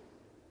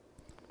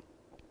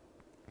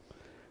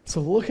 So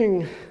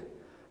looking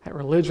at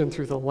religion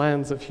through the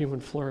lens of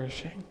human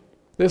flourishing,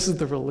 this is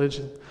the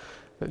religion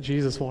that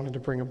Jesus wanted to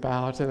bring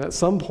about. And at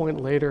some point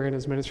later in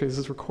his ministry, this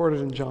is recorded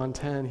in John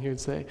 10, he would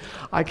say,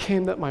 I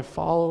came that my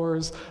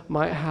followers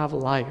might have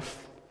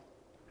life.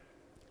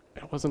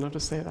 It wasn't enough to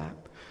say that.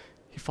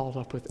 He followed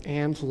up with,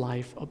 and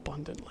life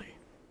abundantly.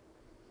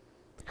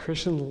 The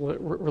Christian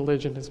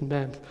religion is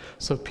meant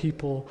so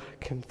people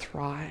can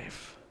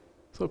thrive.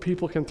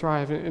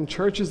 And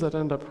churches that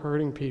end up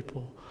hurting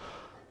people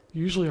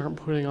usually aren't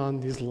putting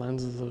on these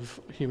lenses of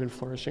human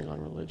flourishing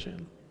on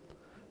religion.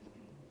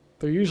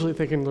 They're usually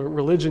thinking that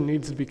religion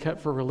needs to be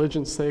kept for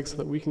religion's sake so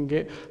that we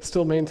can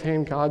still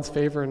maintain God's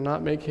favor and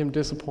not make him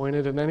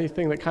disappointed, and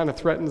anything that kind of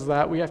threatens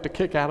that, we have to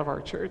kick out of our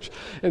church.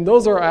 And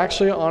those are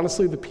actually,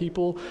 honestly, the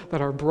people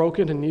that are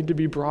broken and need to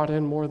be brought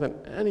in more than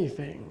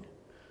anything.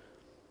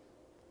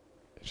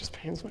 It just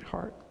pains my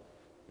heart.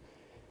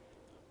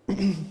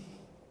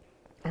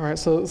 All right,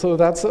 so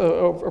that's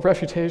a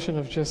refutation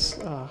of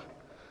just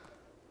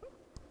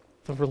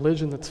the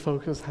religion that's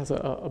focused has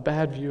a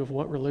bad view of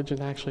what religion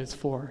actually is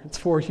for. It's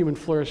for human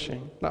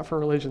flourishing, not for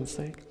religion's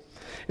sake.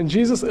 And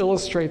Jesus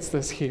illustrates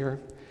this here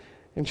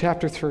In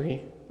chapter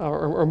 3,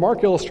 or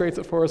Mark illustrates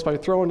it for us by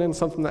throwing in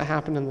something that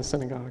happened in the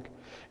synagogue.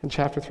 In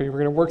chapter 3, we're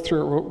going to work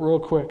through it real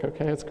quick,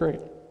 okay? It's great.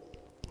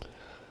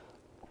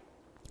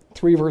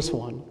 3 verse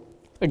 1.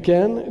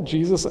 Again,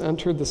 Jesus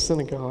entered the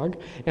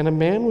synagogue, and a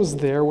man was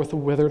there with a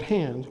withered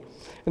hand.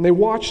 And they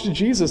watched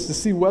Jesus to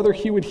see whether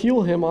he would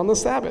heal him on the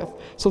Sabbath,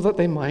 so that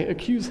they might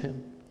accuse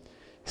him.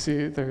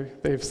 See,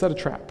 they've set a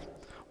trap.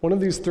 One of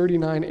these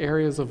 39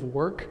 areas of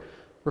work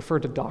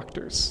referred to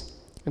doctors.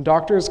 And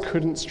doctors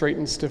couldn't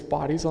straighten stiff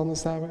bodies on the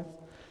Sabbath.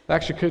 They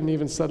actually couldn't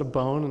even set a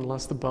bone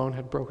unless the bone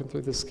had broken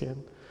through the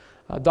skin.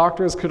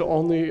 Doctors could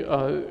only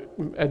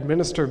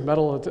administer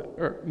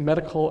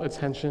medical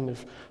attention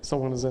if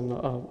someone is in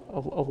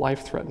a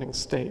life-threatening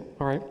state,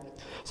 all right?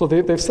 So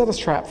they've set a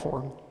trap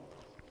for him.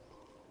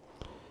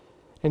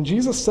 And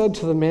Jesus said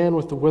to the man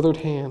with the withered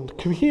hand,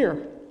 "Come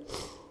here."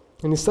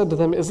 And he said to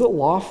them, "Is it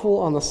lawful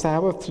on the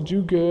Sabbath to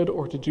do good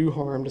or to do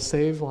harm, to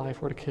save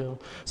life or to kill?"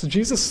 So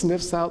Jesus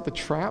sniffs out the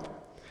trap.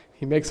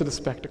 He makes it a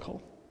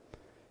spectacle.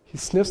 He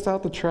sniffs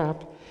out the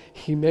trap.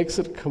 He makes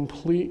it a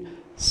complete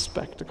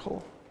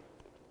spectacle.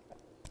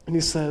 And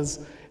he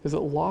says, is it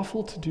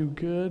lawful to do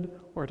good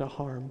or to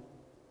harm?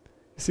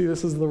 You see,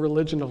 this is the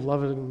religion of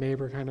love and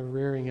neighbor kind of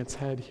rearing its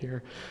head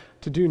here.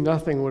 To do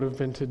nothing would have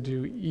been to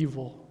do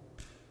evil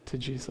to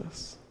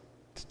Jesus.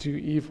 To do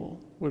evil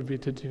would be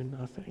to do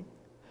nothing.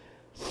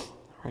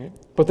 Right?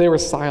 But they were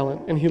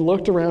silent, and he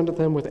looked around at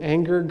them with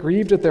anger,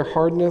 grieved at their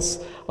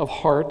hardness of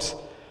heart.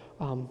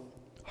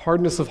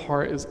 Hardness of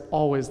heart is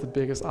always the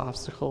biggest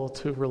obstacle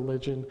to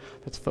religion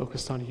that's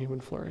focused on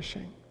human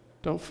flourishing.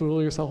 Don't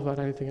fool yourself about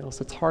anything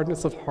else. It's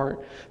hardness of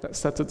heart that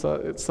sets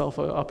itself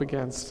up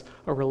against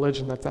a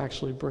religion that's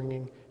actually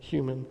bringing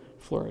human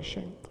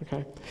flourishing.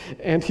 Okay?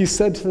 And he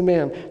said to the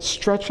man,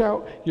 "Stretch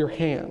out your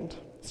hand."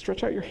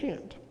 Stretch out your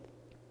hand.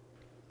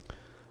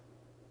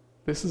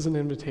 This is an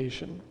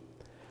invitation.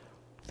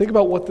 Think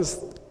about what this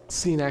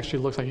scene actually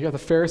looks like. You got the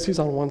Pharisees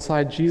on one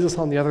side, Jesus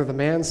on the other, the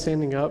man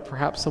standing up,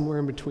 perhaps somewhere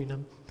in between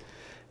them.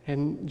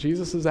 And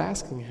Jesus is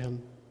asking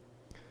him,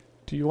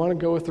 do you want to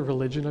go with the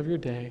religion of your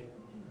day,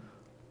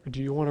 or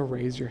do you want to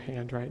raise your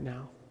hand right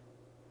now?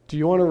 Do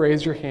you want to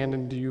raise your hand,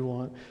 and do you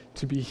want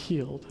to be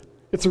healed?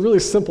 It's a really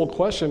simple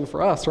question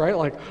for us, right?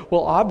 Like,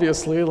 well,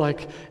 obviously,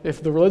 like,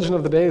 if the religion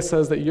of the day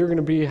says that you're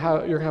going to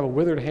have a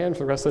withered hand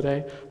for the rest of the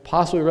day,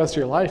 possibly the rest of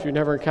your life, you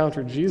never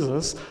encountered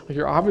Jesus, like,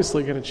 you're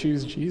obviously going to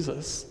choose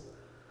Jesus.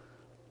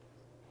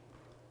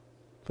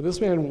 But this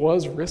man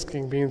was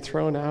risking being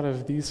thrown out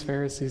of these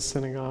Pharisees'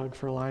 synagogue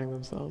for aligning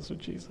themselves with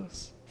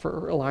Jesus,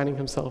 for aligning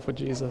himself with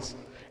Jesus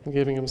and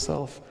giving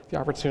himself the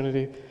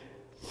opportunity.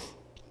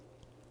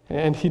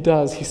 And he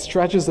does. He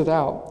stretches it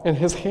out, and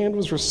his hand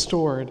was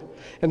restored.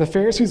 And the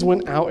Pharisees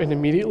went out and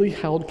immediately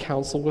held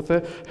counsel with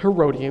the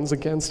Herodians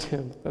against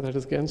him, that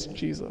is, against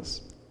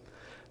Jesus,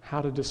 how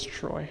to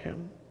destroy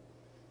him.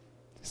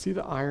 See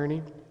the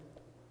irony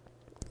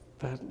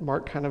that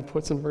Mark kind of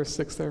puts in verse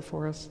 6 there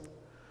for us?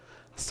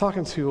 I was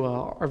talking to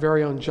our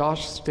very own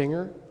Josh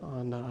Stinger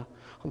on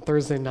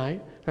Thursday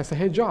night. And I said,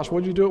 "Hey, Josh,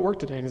 what did you do at work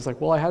today?" And he's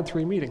like, "Well, I had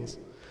 3 meetings."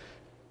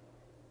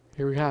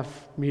 Here we have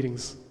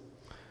meetings.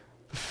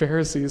 The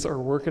Pharisees are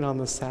working on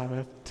the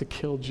Sabbath to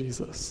kill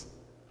Jesus.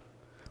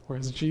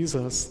 Whereas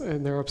Jesus,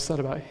 and they're upset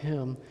about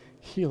him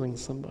healing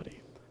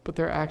somebody. But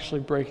they're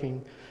actually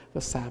breaking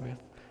the Sabbath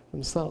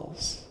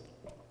themselves.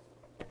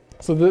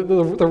 So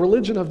the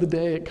religion of the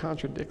day, it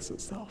contradicts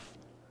itself.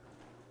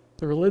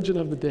 The religion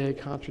of the day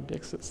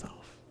contradicts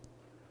itself.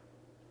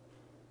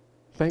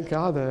 Thank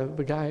God that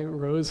the guy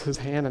rose his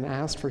hand and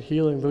asked for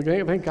healing.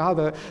 Thank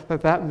God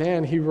that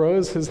man, he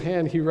rose his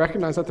hand. He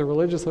recognized that the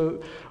religious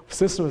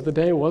system of the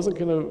day wasn't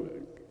going to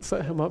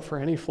set him up for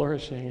any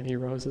flourishing, and he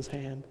rose his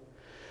hand.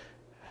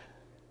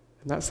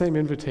 And that same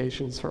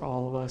invitation is for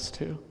all of us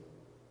too.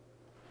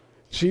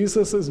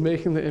 Jesus is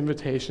making the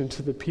invitation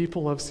to the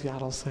people of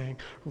Seattle saying,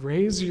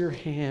 raise your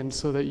hand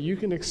so that you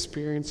can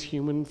experience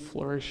human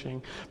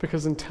flourishing.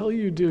 Because until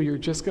you do, you're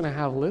just going to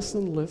have lists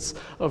and lists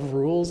of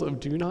rules of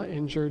do not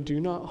injure, do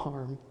not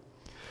harm,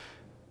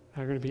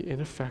 that are going to be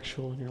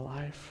ineffectual in your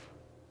life.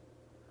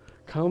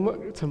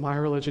 Come to my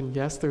religion.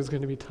 Yes, there's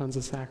going to be tons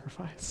of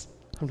sacrifice.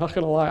 I'm not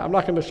going to lie. I'm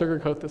not going to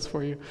sugarcoat this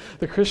for you.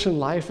 The Christian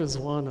life is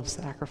one of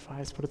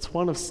sacrifice, but it's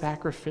one of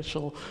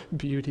sacrificial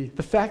beauty.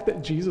 The fact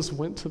that Jesus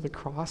went to the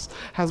cross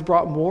has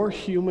brought more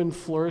human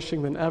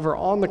flourishing than ever.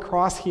 On the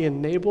cross, he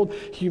enabled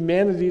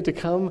humanity to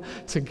come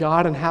to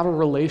God and have a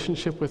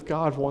relationship with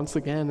God once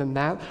again, and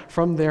that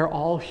from there,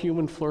 all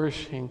human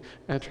flourishing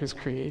enters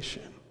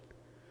creation.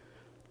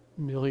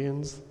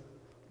 Millions,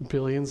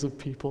 billions of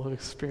people have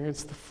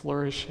experienced the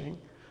flourishing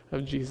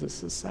of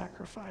Jesus'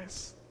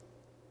 sacrifice.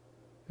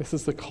 This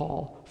is the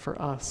call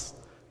for us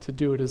to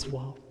do it as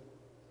well.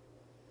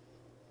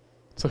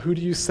 So who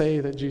do you say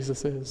that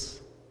Jesus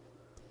is?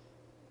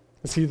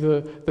 Is he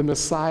the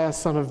Messiah,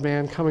 Son of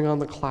Man, coming on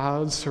the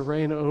clouds to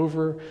reign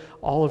over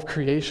all of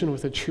creation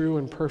with a true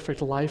and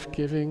perfect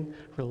life-giving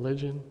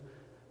religion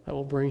that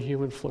will bring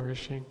human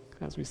flourishing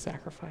as we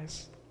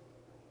sacrifice?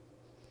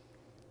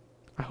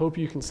 I hope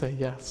you can say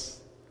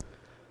yes.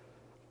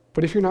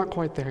 But if you're not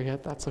quite there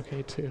yet, that's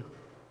okay too.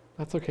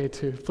 That's okay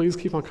too. Please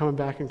keep on coming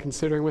back and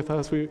considering with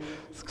us.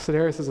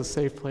 Sedaris is a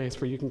safe place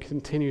where you can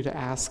continue to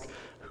ask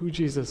who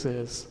Jesus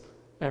is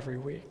every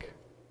week.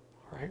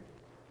 All right?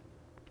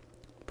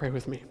 Pray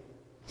with me.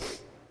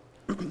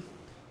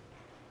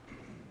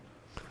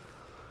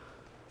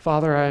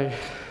 Father,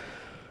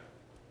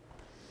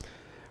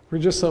 we're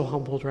just so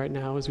humbled right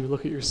now as we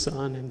look at your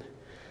son and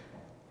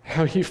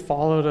how he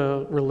followed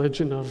a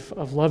religion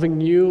of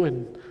loving you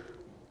and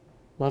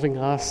loving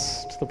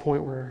us to the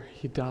point where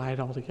he died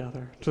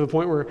altogether, to the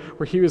point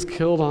where he was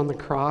killed on the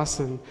cross.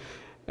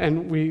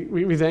 And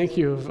we thank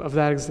you of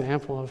that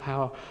example of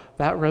how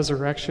that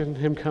resurrection,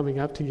 him coming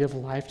up to give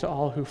life to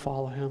all who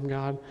follow him,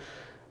 God,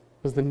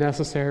 was the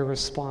necessary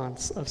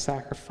response of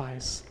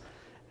sacrifice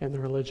and the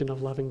religion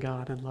of loving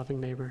God and loving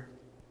neighbor.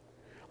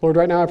 Lord,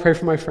 right now I pray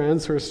for my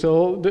friends who are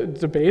still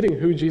debating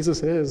who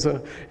Jesus is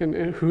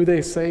and who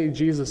they say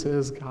Jesus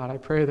is, God. I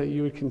pray that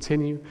you would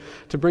continue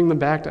to bring them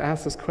back to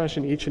ask this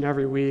question each and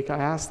every week. I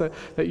ask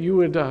that you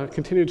would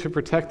continue to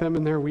protect them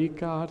in their week,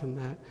 God, and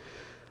that,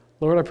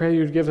 Lord, I pray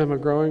you would give them a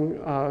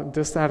growing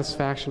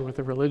dissatisfaction with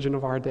the religion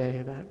of our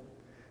day that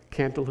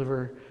can't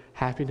deliver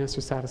happiness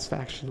or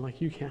satisfaction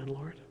like you can,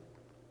 Lord.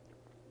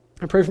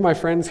 I pray for my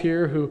friends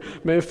here who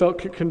may have felt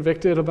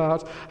convicted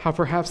about how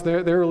perhaps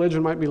their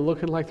religion might be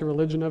looking like the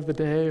religion of the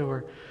day,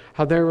 or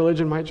how their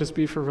religion might just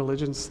be for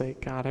religion's sake,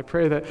 God. I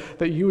pray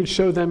that you would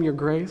show them your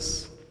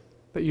grace,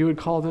 that you would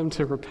call them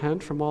to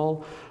repent from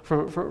all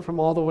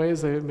the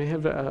ways they may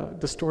have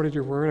distorted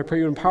your word. I pray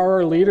you empower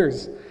our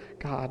leaders,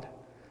 God,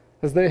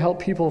 as they help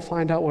people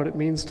find out what it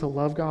means to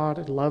love God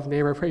and love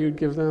neighbor. I pray you'd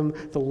give them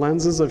the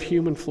lenses of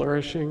human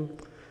flourishing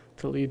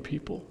to lead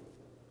people.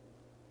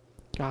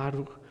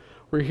 God,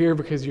 we're here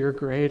because you're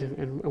great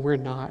and we're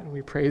not, and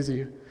we praise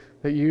you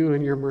that you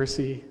and your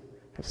mercy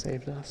have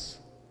saved us,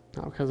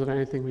 not because of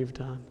anything we've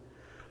done,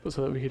 but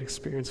so that we could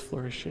experience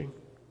flourishing.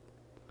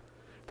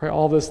 Pray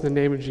all this in the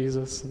name of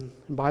Jesus and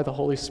by the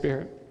Holy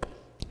Spirit.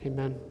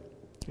 Amen.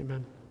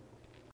 Amen.